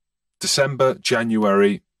 December,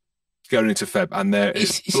 January, going into Feb, and there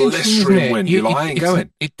is blistering wind. You're like, I ain't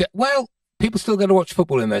going. Well, people still go to watch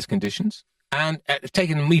football in those conditions. And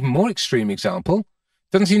taking an even more extreme example,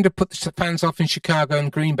 doesn't seem to put the fans off in Chicago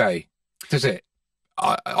and Green Bay, does it?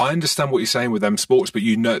 I understand what you're saying with them sports, but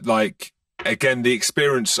again, the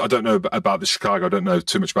experience, I don't know about the Chicago, I don't know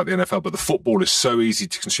too much about the NFL, but the football is so easy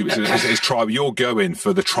to consume. It's tribal. You're going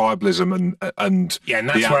for the tribalism and that's the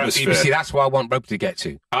atmosphere. That's where I want rugby to get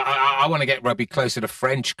to. I want to get rugby closer to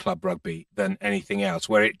French club rugby than anything else,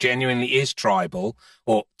 where it genuinely is tribal,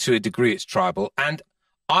 or to a degree it's tribal. And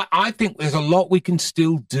I think there's a lot we can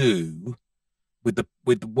still do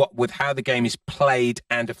with how the game is played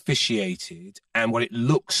and officiated and what it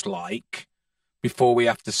looks like before we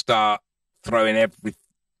have to start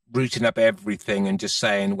rooting up everything and just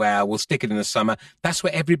saying, well, we'll stick it in the summer. That's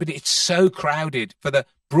where it's so crowded for the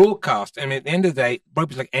broadcast. I mean, at the end of the day,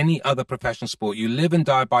 rugby's like any other professional sport. You live and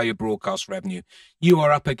die by your broadcast revenue. You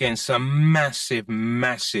are up against some massive,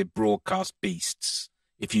 massive broadcast beasts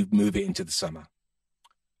if you move it into the summer.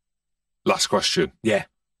 Last question. Yeah.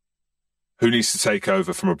 Who needs to take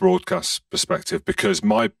over from a broadcast perspective? Because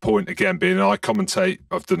my point, again, being I commentate,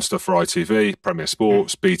 I've done stuff for ITV, Premier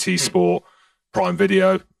Sports, BT Sport, Prime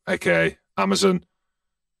Video, aka Amazon.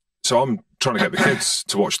 So I'm trying to get the kids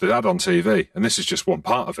to watch the dad on TV, and this is just one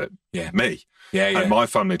part of it. Me. And my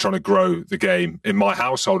family trying to grow the game in my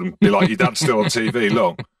household and be like, your dad's still on TV.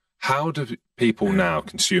 Look, how do people now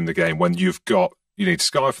consume the game when you need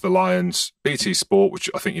Sky for the Lions, BT Sport, which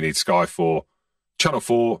I think you need Sky for, Channel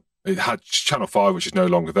 4, it had Channel 5, which is no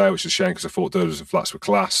longer there, which is a shame because I thought Dodos and Flats were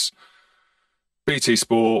class. BT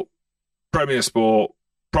Sport, Premier Sport,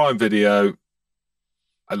 Prime Video.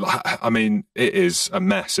 I mean, it is a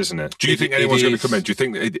mess, isn't it? Do you think anyone's going to come in? Do you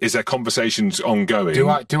think, is there conversations ongoing? Do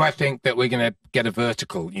I think that we're going to get a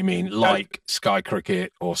vertical, you mean, like Sky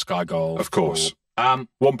Cricket or Sky Golf? Of course.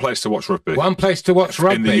 One place to watch rugby. One place to watch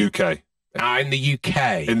rugby. In the UK. In the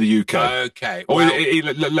UK. In the UK. Okay. Well,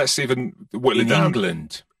 let's even whittle it down. In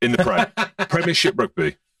England. In the Premiership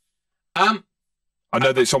Rugby. I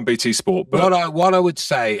know that it's on BT Sport, but what I would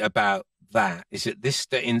say about that is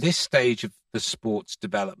that in this stage of the sport's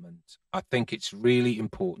development, I think it's really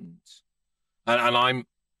important, and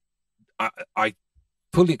I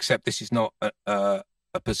fully accept this is not a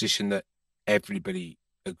position that everybody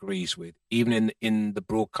agrees with, even in the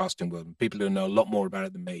broadcasting world, and people who know a lot more about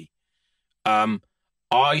it than me.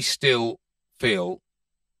 I still feel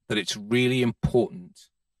that it's really important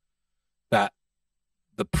that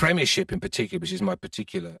the Premiership in particular, which is my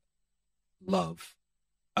particular love,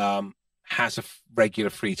 has a regular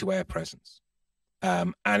free-to-air presence.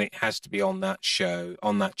 and it has to be on that show,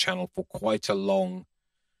 on that channel for quite a long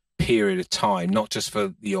period of time, not just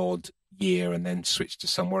for the odd year and then switch to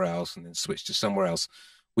somewhere else and then switch to somewhere else.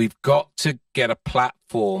 We've got to get a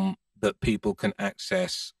platform that people can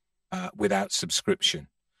access without subscription.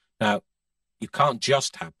 Now, you can't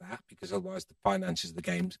just have that, because otherwise the finances of the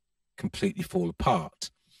games completely fall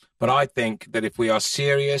apart. But I think that if we are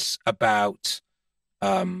serious about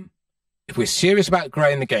growing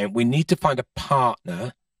the game, we need to find a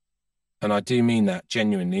partner, and I do mean that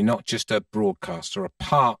genuinely, not just a broadcaster, a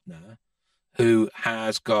partner who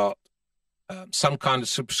has got some kind of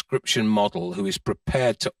subscription model, who is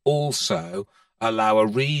prepared to also allow a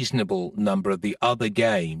reasonable number of the other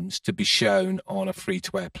games to be shown on a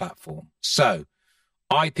free-to-air platform. So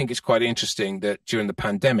I think it's quite interesting that during the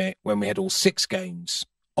pandemic, when we had all 6 games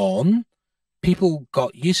on, people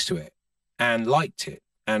got used to it and liked it.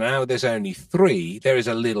 And now there's only 3. There is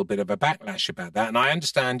a little bit of a backlash about that. And I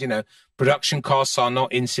understand, production costs are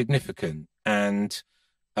not insignificant. And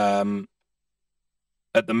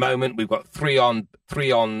at the moment, we've got 3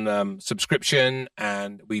 on subscription,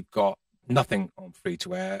 and we've got nothing on free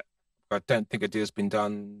to air. I don't think a deal's been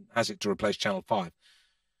done, has it, to replace Channel 5.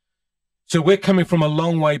 So we're coming from a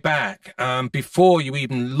long way back. Before you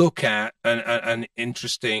even look at an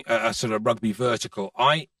interesting sort of rugby vertical,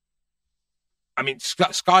 I mean,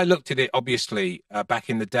 Sky looked at it, obviously, back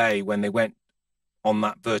in the day when they went on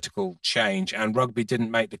that vertical change, and rugby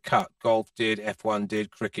didn't make the cut. Golf did, F1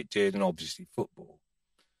 did, cricket did, and obviously football.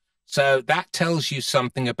 So that tells you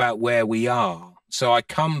something about where we are. So I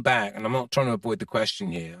come back, and I'm not trying to avoid the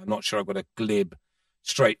question here. I'm not sure I've got a glib,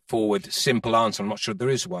 straightforward, simple answer. I'm not sure there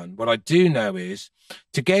is one. What I do know is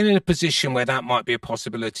to get in a position where that might be a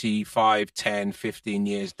possibility 5, 10, 15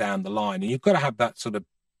 years down the line, and you've got to have that sort of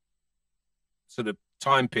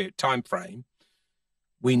time frame.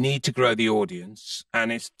 We need to grow the audience,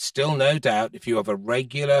 and it's still no doubt, if you have a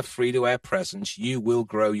regular free-to-air presence, you will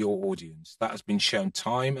grow your audience. That has been shown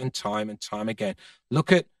time and time and time again.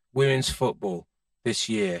 Look at women's football this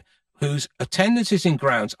year, whose attendances in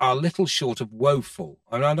grounds are little short of woeful.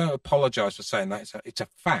 And I don't apologise for saying that. It's a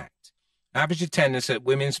fact. Average attendance at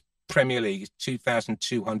Women's Premier League is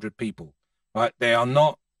 2,200 people. Right? They are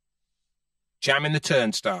not jamming the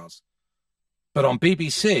turnstiles. But on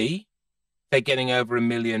BBC, they're getting over 1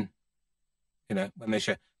 million, when they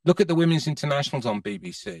show. Look at the women's internationals on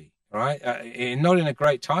BBC, right? Not in a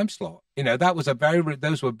great time slot.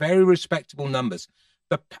 Those were very respectable numbers.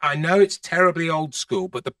 I know it's terribly old school,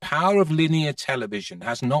 but the power of linear television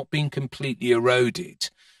has not been completely eroded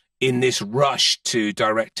in this rush to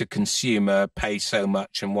direct-to-consumer, pay so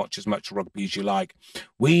much and watch as much rugby as you like.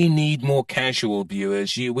 We need more casual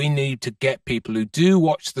viewers. We need to get people who do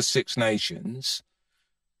watch the Six Nations,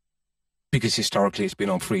 because historically it's been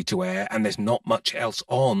on free-to-air and there's not much else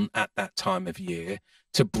on at that time of year,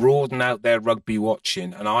 to broaden out their rugby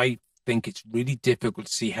watching. And I think it's really difficult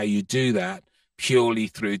to see how you do that purely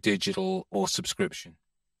through digital or subscription.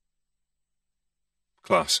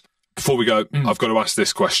 Class. Before we go, I've got to ask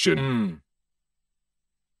this question.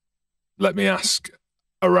 Let me ask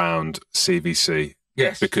around CVC.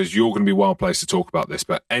 Yes. Because you're going to be well placed to talk about this,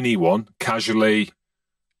 but anyone, casually,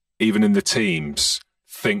 even in the teams,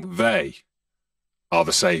 think they are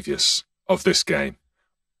the saviours of this game.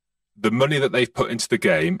 The money that they've put into the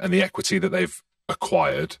game and the equity that they've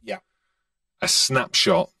acquired, a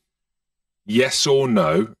snapshot, yes or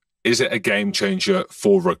no, is it a game changer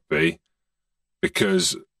for rugby?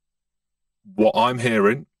 Because what I'm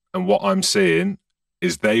hearing and what I'm seeing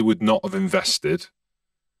is they would not have invested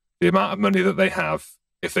the amount of money that they have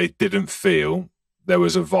if they didn't feel there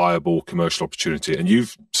was a viable commercial opportunity. And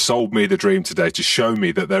you've sold me the dream today to show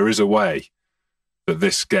me that there is a way that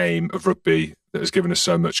this game of rugby that has given us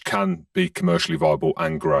so much can be commercially viable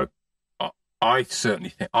and grow. I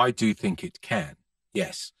do think it can,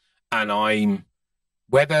 yes. And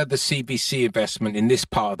whether the CVC investment in this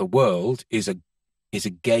part of the world is a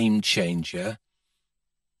game changer,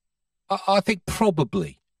 I think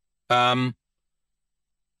probably. And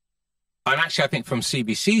actually, I think from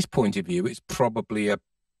CVC's point of view, it's probably a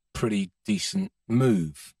pretty decent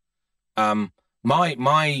move.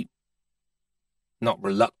 My not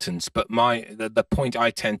reluctance, but the point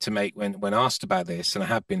I tend to make when asked about this, and I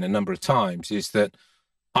have been a number of times, is that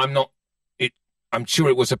I'm sure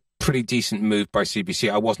it was a pretty decent move by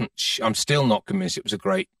CVC. I'm still not convinced it was a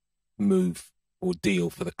great move or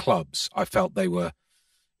deal for the clubs. I felt they were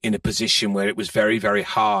in a position where it was very, very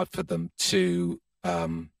hard for them to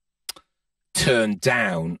turn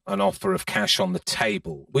down an offer of cash on the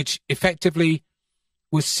table, which effectively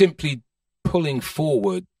was simply pulling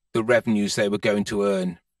forward the revenues they were going to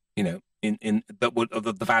earn, in that would of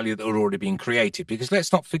the value that are already being created. Because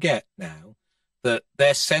let's not forget now that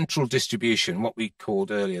their central distribution, what we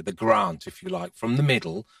called earlier the grant, if you like, from the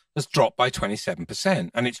middle, has dropped by 27%,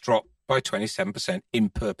 and it's dropped by 27% in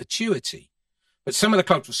perpetuity. But some of the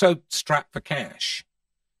clubs were so strapped for cash,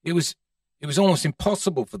 it was almost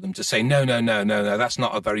impossible for them to say no, that's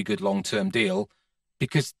not a very good long-term deal,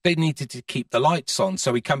 because they needed to keep the lights on.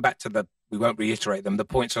 So we come back to we won't reiterate them, the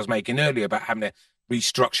points I was making earlier about having to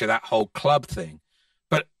restructure that whole club thing.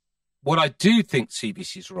 But what I do think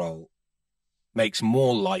CBC's role makes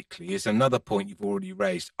more likely is another point you've already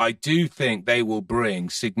raised. I do think they will bring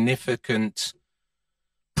significant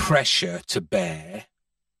pressure to bear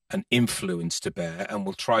and influence to bear, and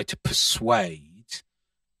will try to persuade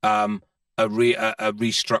a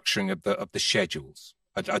restructuring of the schedules.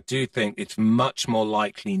 I do think it's much more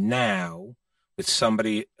likely now with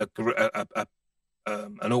somebody,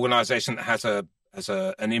 an organisation that has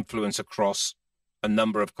an influence across a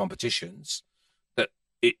number of competitions, that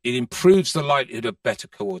it improves the likelihood of better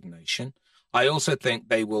coordination. I also think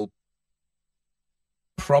they will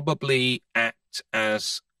probably act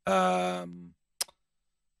as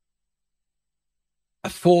a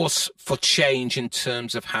force for change in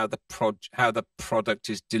terms of how the product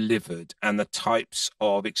is delivered and the types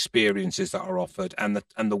of experiences that are offered and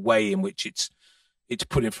the way in which it's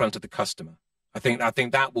put in front of the customer. I think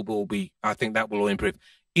that will all improve.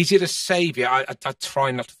 Is it a savior? I try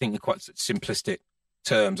not to think in quite simplistic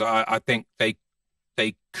terms. I think they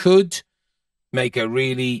could make a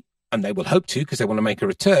really, and they will hope to because they want to make a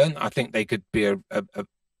return. I think they could be a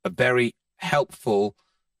very helpful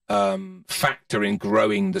factor in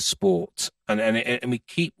growing the sport, and we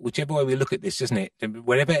keep, whichever way we look at this, isn't it?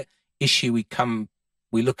 Whatever issue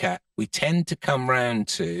we look at, we tend to come round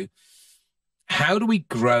to how do we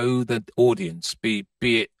grow the audience, be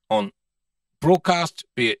it on broadcast,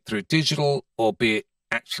 be it through digital, or be it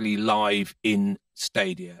actually live in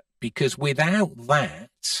stadia? Because without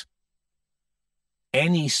that,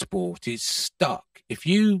 any sport is stuck. If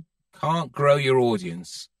you can't grow your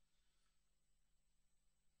audience,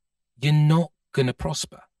 you're not going to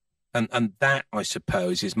prosper. And that, I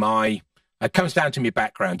suppose, is it comes down to my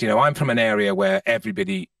background. I'm from an area where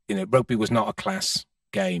everybody, rugby was not a class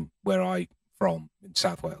game where I'm from in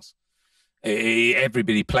South Wales.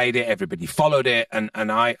 Everybody played it, everybody followed it. And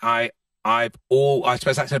I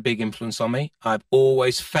suppose that's a big influence on me. I've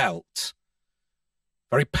always felt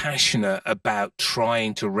very passionate about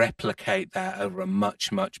trying to replicate that over a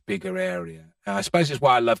much, much bigger area. I suppose it's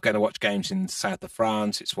why I love going to watch games in the south of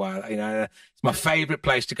France. It's why, it's my favourite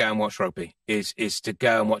place to go and watch rugby is to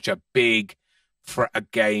go and watch a big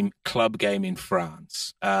club game in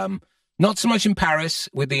France. Not so much in Paris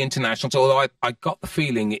with the internationals, although I got the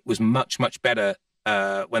feeling it was much, much better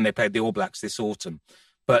when they played the All Blacks this autumn.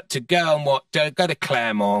 But to go and go to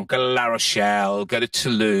Clermont, go to La Rochelle, go to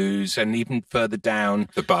Toulouse, and even further down,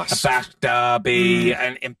 the Basque Derby,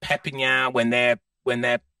 and in Perpignan when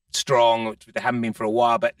they're strong, which they haven't been for a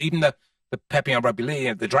while, but even the Perpignan Rugby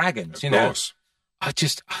League, the Dragons, of course. I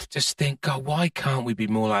just think, God, why can't we be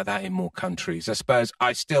more like that in more countries? I suppose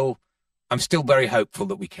I'm still very hopeful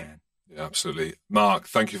that we can. Yeah, absolutely. Mark,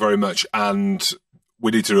 thank you very much. And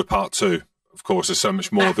we need to do a part 2. Of course, there's so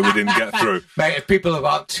much more that we didn't get through. Mate, if people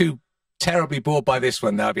are too terribly bored by this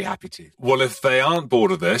one, they'll be happy to. Well, if they aren't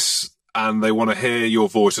bored of this and they want to hear your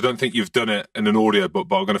voice, I don't think you've done it in an audio book,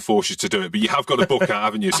 but I'm going to force you to do it. But you have got a book out,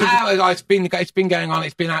 haven't you? So it's been going on.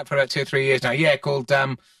 It's been out for about 2 or 3 years now. Yeah, called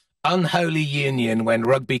Unholy Union: When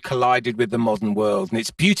Rugby Collided with the Modern World. And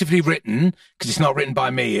it's beautifully written because it's not written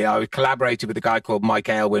by me. I collaborated with a guy called Mike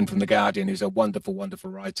Aylwin from The Guardian, who's a wonderful,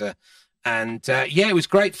 wonderful writer. And it was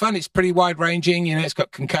great fun. It's pretty wide ranging. It's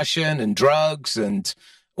got concussion and drugs and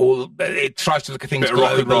all. It tries to look at things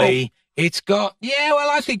globally. It's got,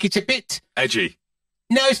 I think it's a bit edgy.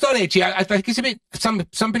 No, it's not edgy. I think it's a bit. Some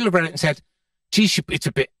people have read it and said, "Geez, it's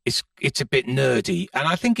a bit nerdy." And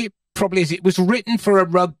I think it probably is. It was written for a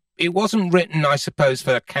rugby. It wasn't written, I suppose,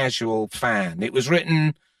 for a casual fan. It was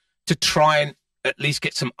written to try and at least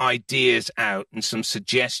get some ideas out and some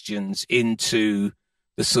suggestions into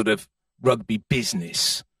the sort of rugby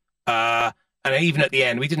business. And even at the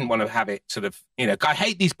end, we didn't want to have it sort of, I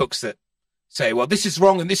hate these books that say, well, this is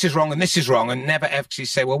wrong and this is wrong and this is wrong, and never actually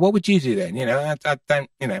say, well, what would you do then? I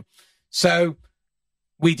don't. So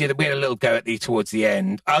we had a little go at towards the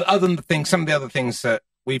end. Other than some of the other things that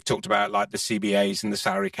we've talked about, like the CBAs and the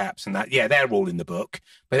salary caps and that, they're all in the book,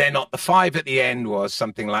 but they're not. The 5 at the end was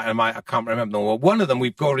something like, I can't remember. Well, one of them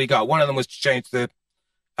we've already got. One of them was to change the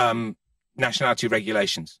nationality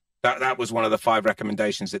regulations. That was one of the 5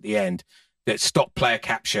 recommendations at the end, that stopped player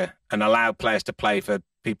capture and allowed players to play for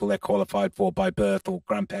people they're qualified for by birth or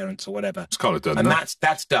grandparents or whatever. It's kind of done, and though.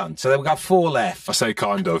 that's done. So we've got 4 left. I say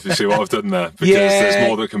kind of. You see what I've done there? Because there's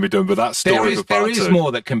more that can be done. But that's story for part 2. There is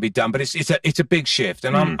more that can be done, but it's a big shift.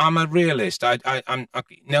 And I'm a realist. No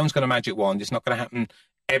one's going to magic wand. It's not going to happen.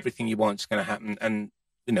 Everything you want is going to happen, and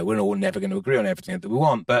we're all never going to agree on everything that we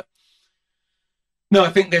want. But no,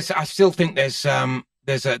 I still think there's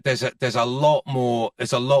a lot more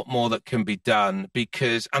that can be done,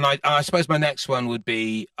 because, and I suppose my next one would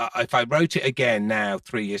be, if I wrote it again now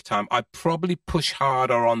 3 years time, I'd probably push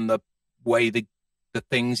harder on the way the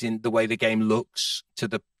things in the way the game looks to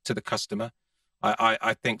the customer.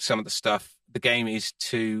 I think some of the stuff, the game is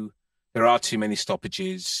there are too many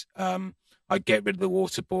stoppages. I get rid of the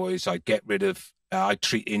water boys. I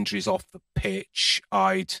treat injuries off the pitch.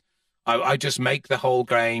 I just make the whole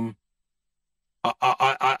game.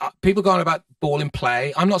 People going about ball in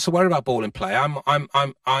play. I'm not so worried about ball in play.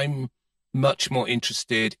 I'm much more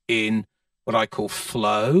interested in what I call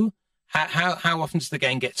flow. How often does the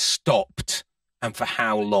game get stopped, and for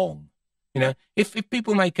how long? If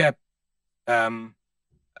people make I'm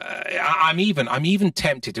even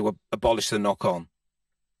tempted to abolish the knock on.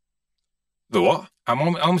 The what? I'm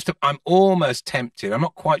almost tempted. I'm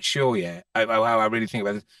not quite sure yet how I really think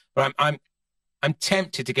about it, but I'm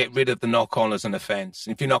tempted to get rid of the knock on as an offence.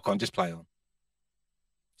 If you knock on, just play on.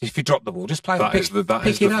 If you drop the ball, just play on.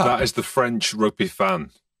 That is the French rugby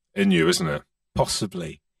fan in you, isn't it?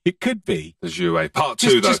 Possibly. It could be. There's you, Part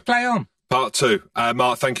 2, though. Just play on. Part 2.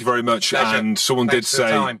 Mark, thank you very much. Pleasure. And someone did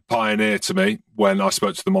say pioneer to me when I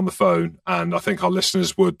spoke to them on the phone, and I think our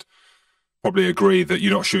listeners would probably agree that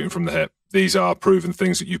you're not shooting from the hip. These are proven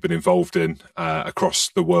things that you've been involved in across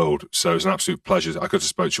the world. So it's an absolute pleasure. I could have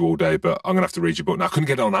spoke to you all day, but I'm going to have to read your book. Now, I couldn't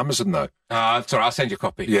get it on Amazon, though. Sorry, I'll send you a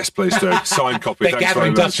copy. Yes, please do. Signed copy. They're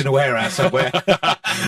gathering dust in a warehouse somewhere.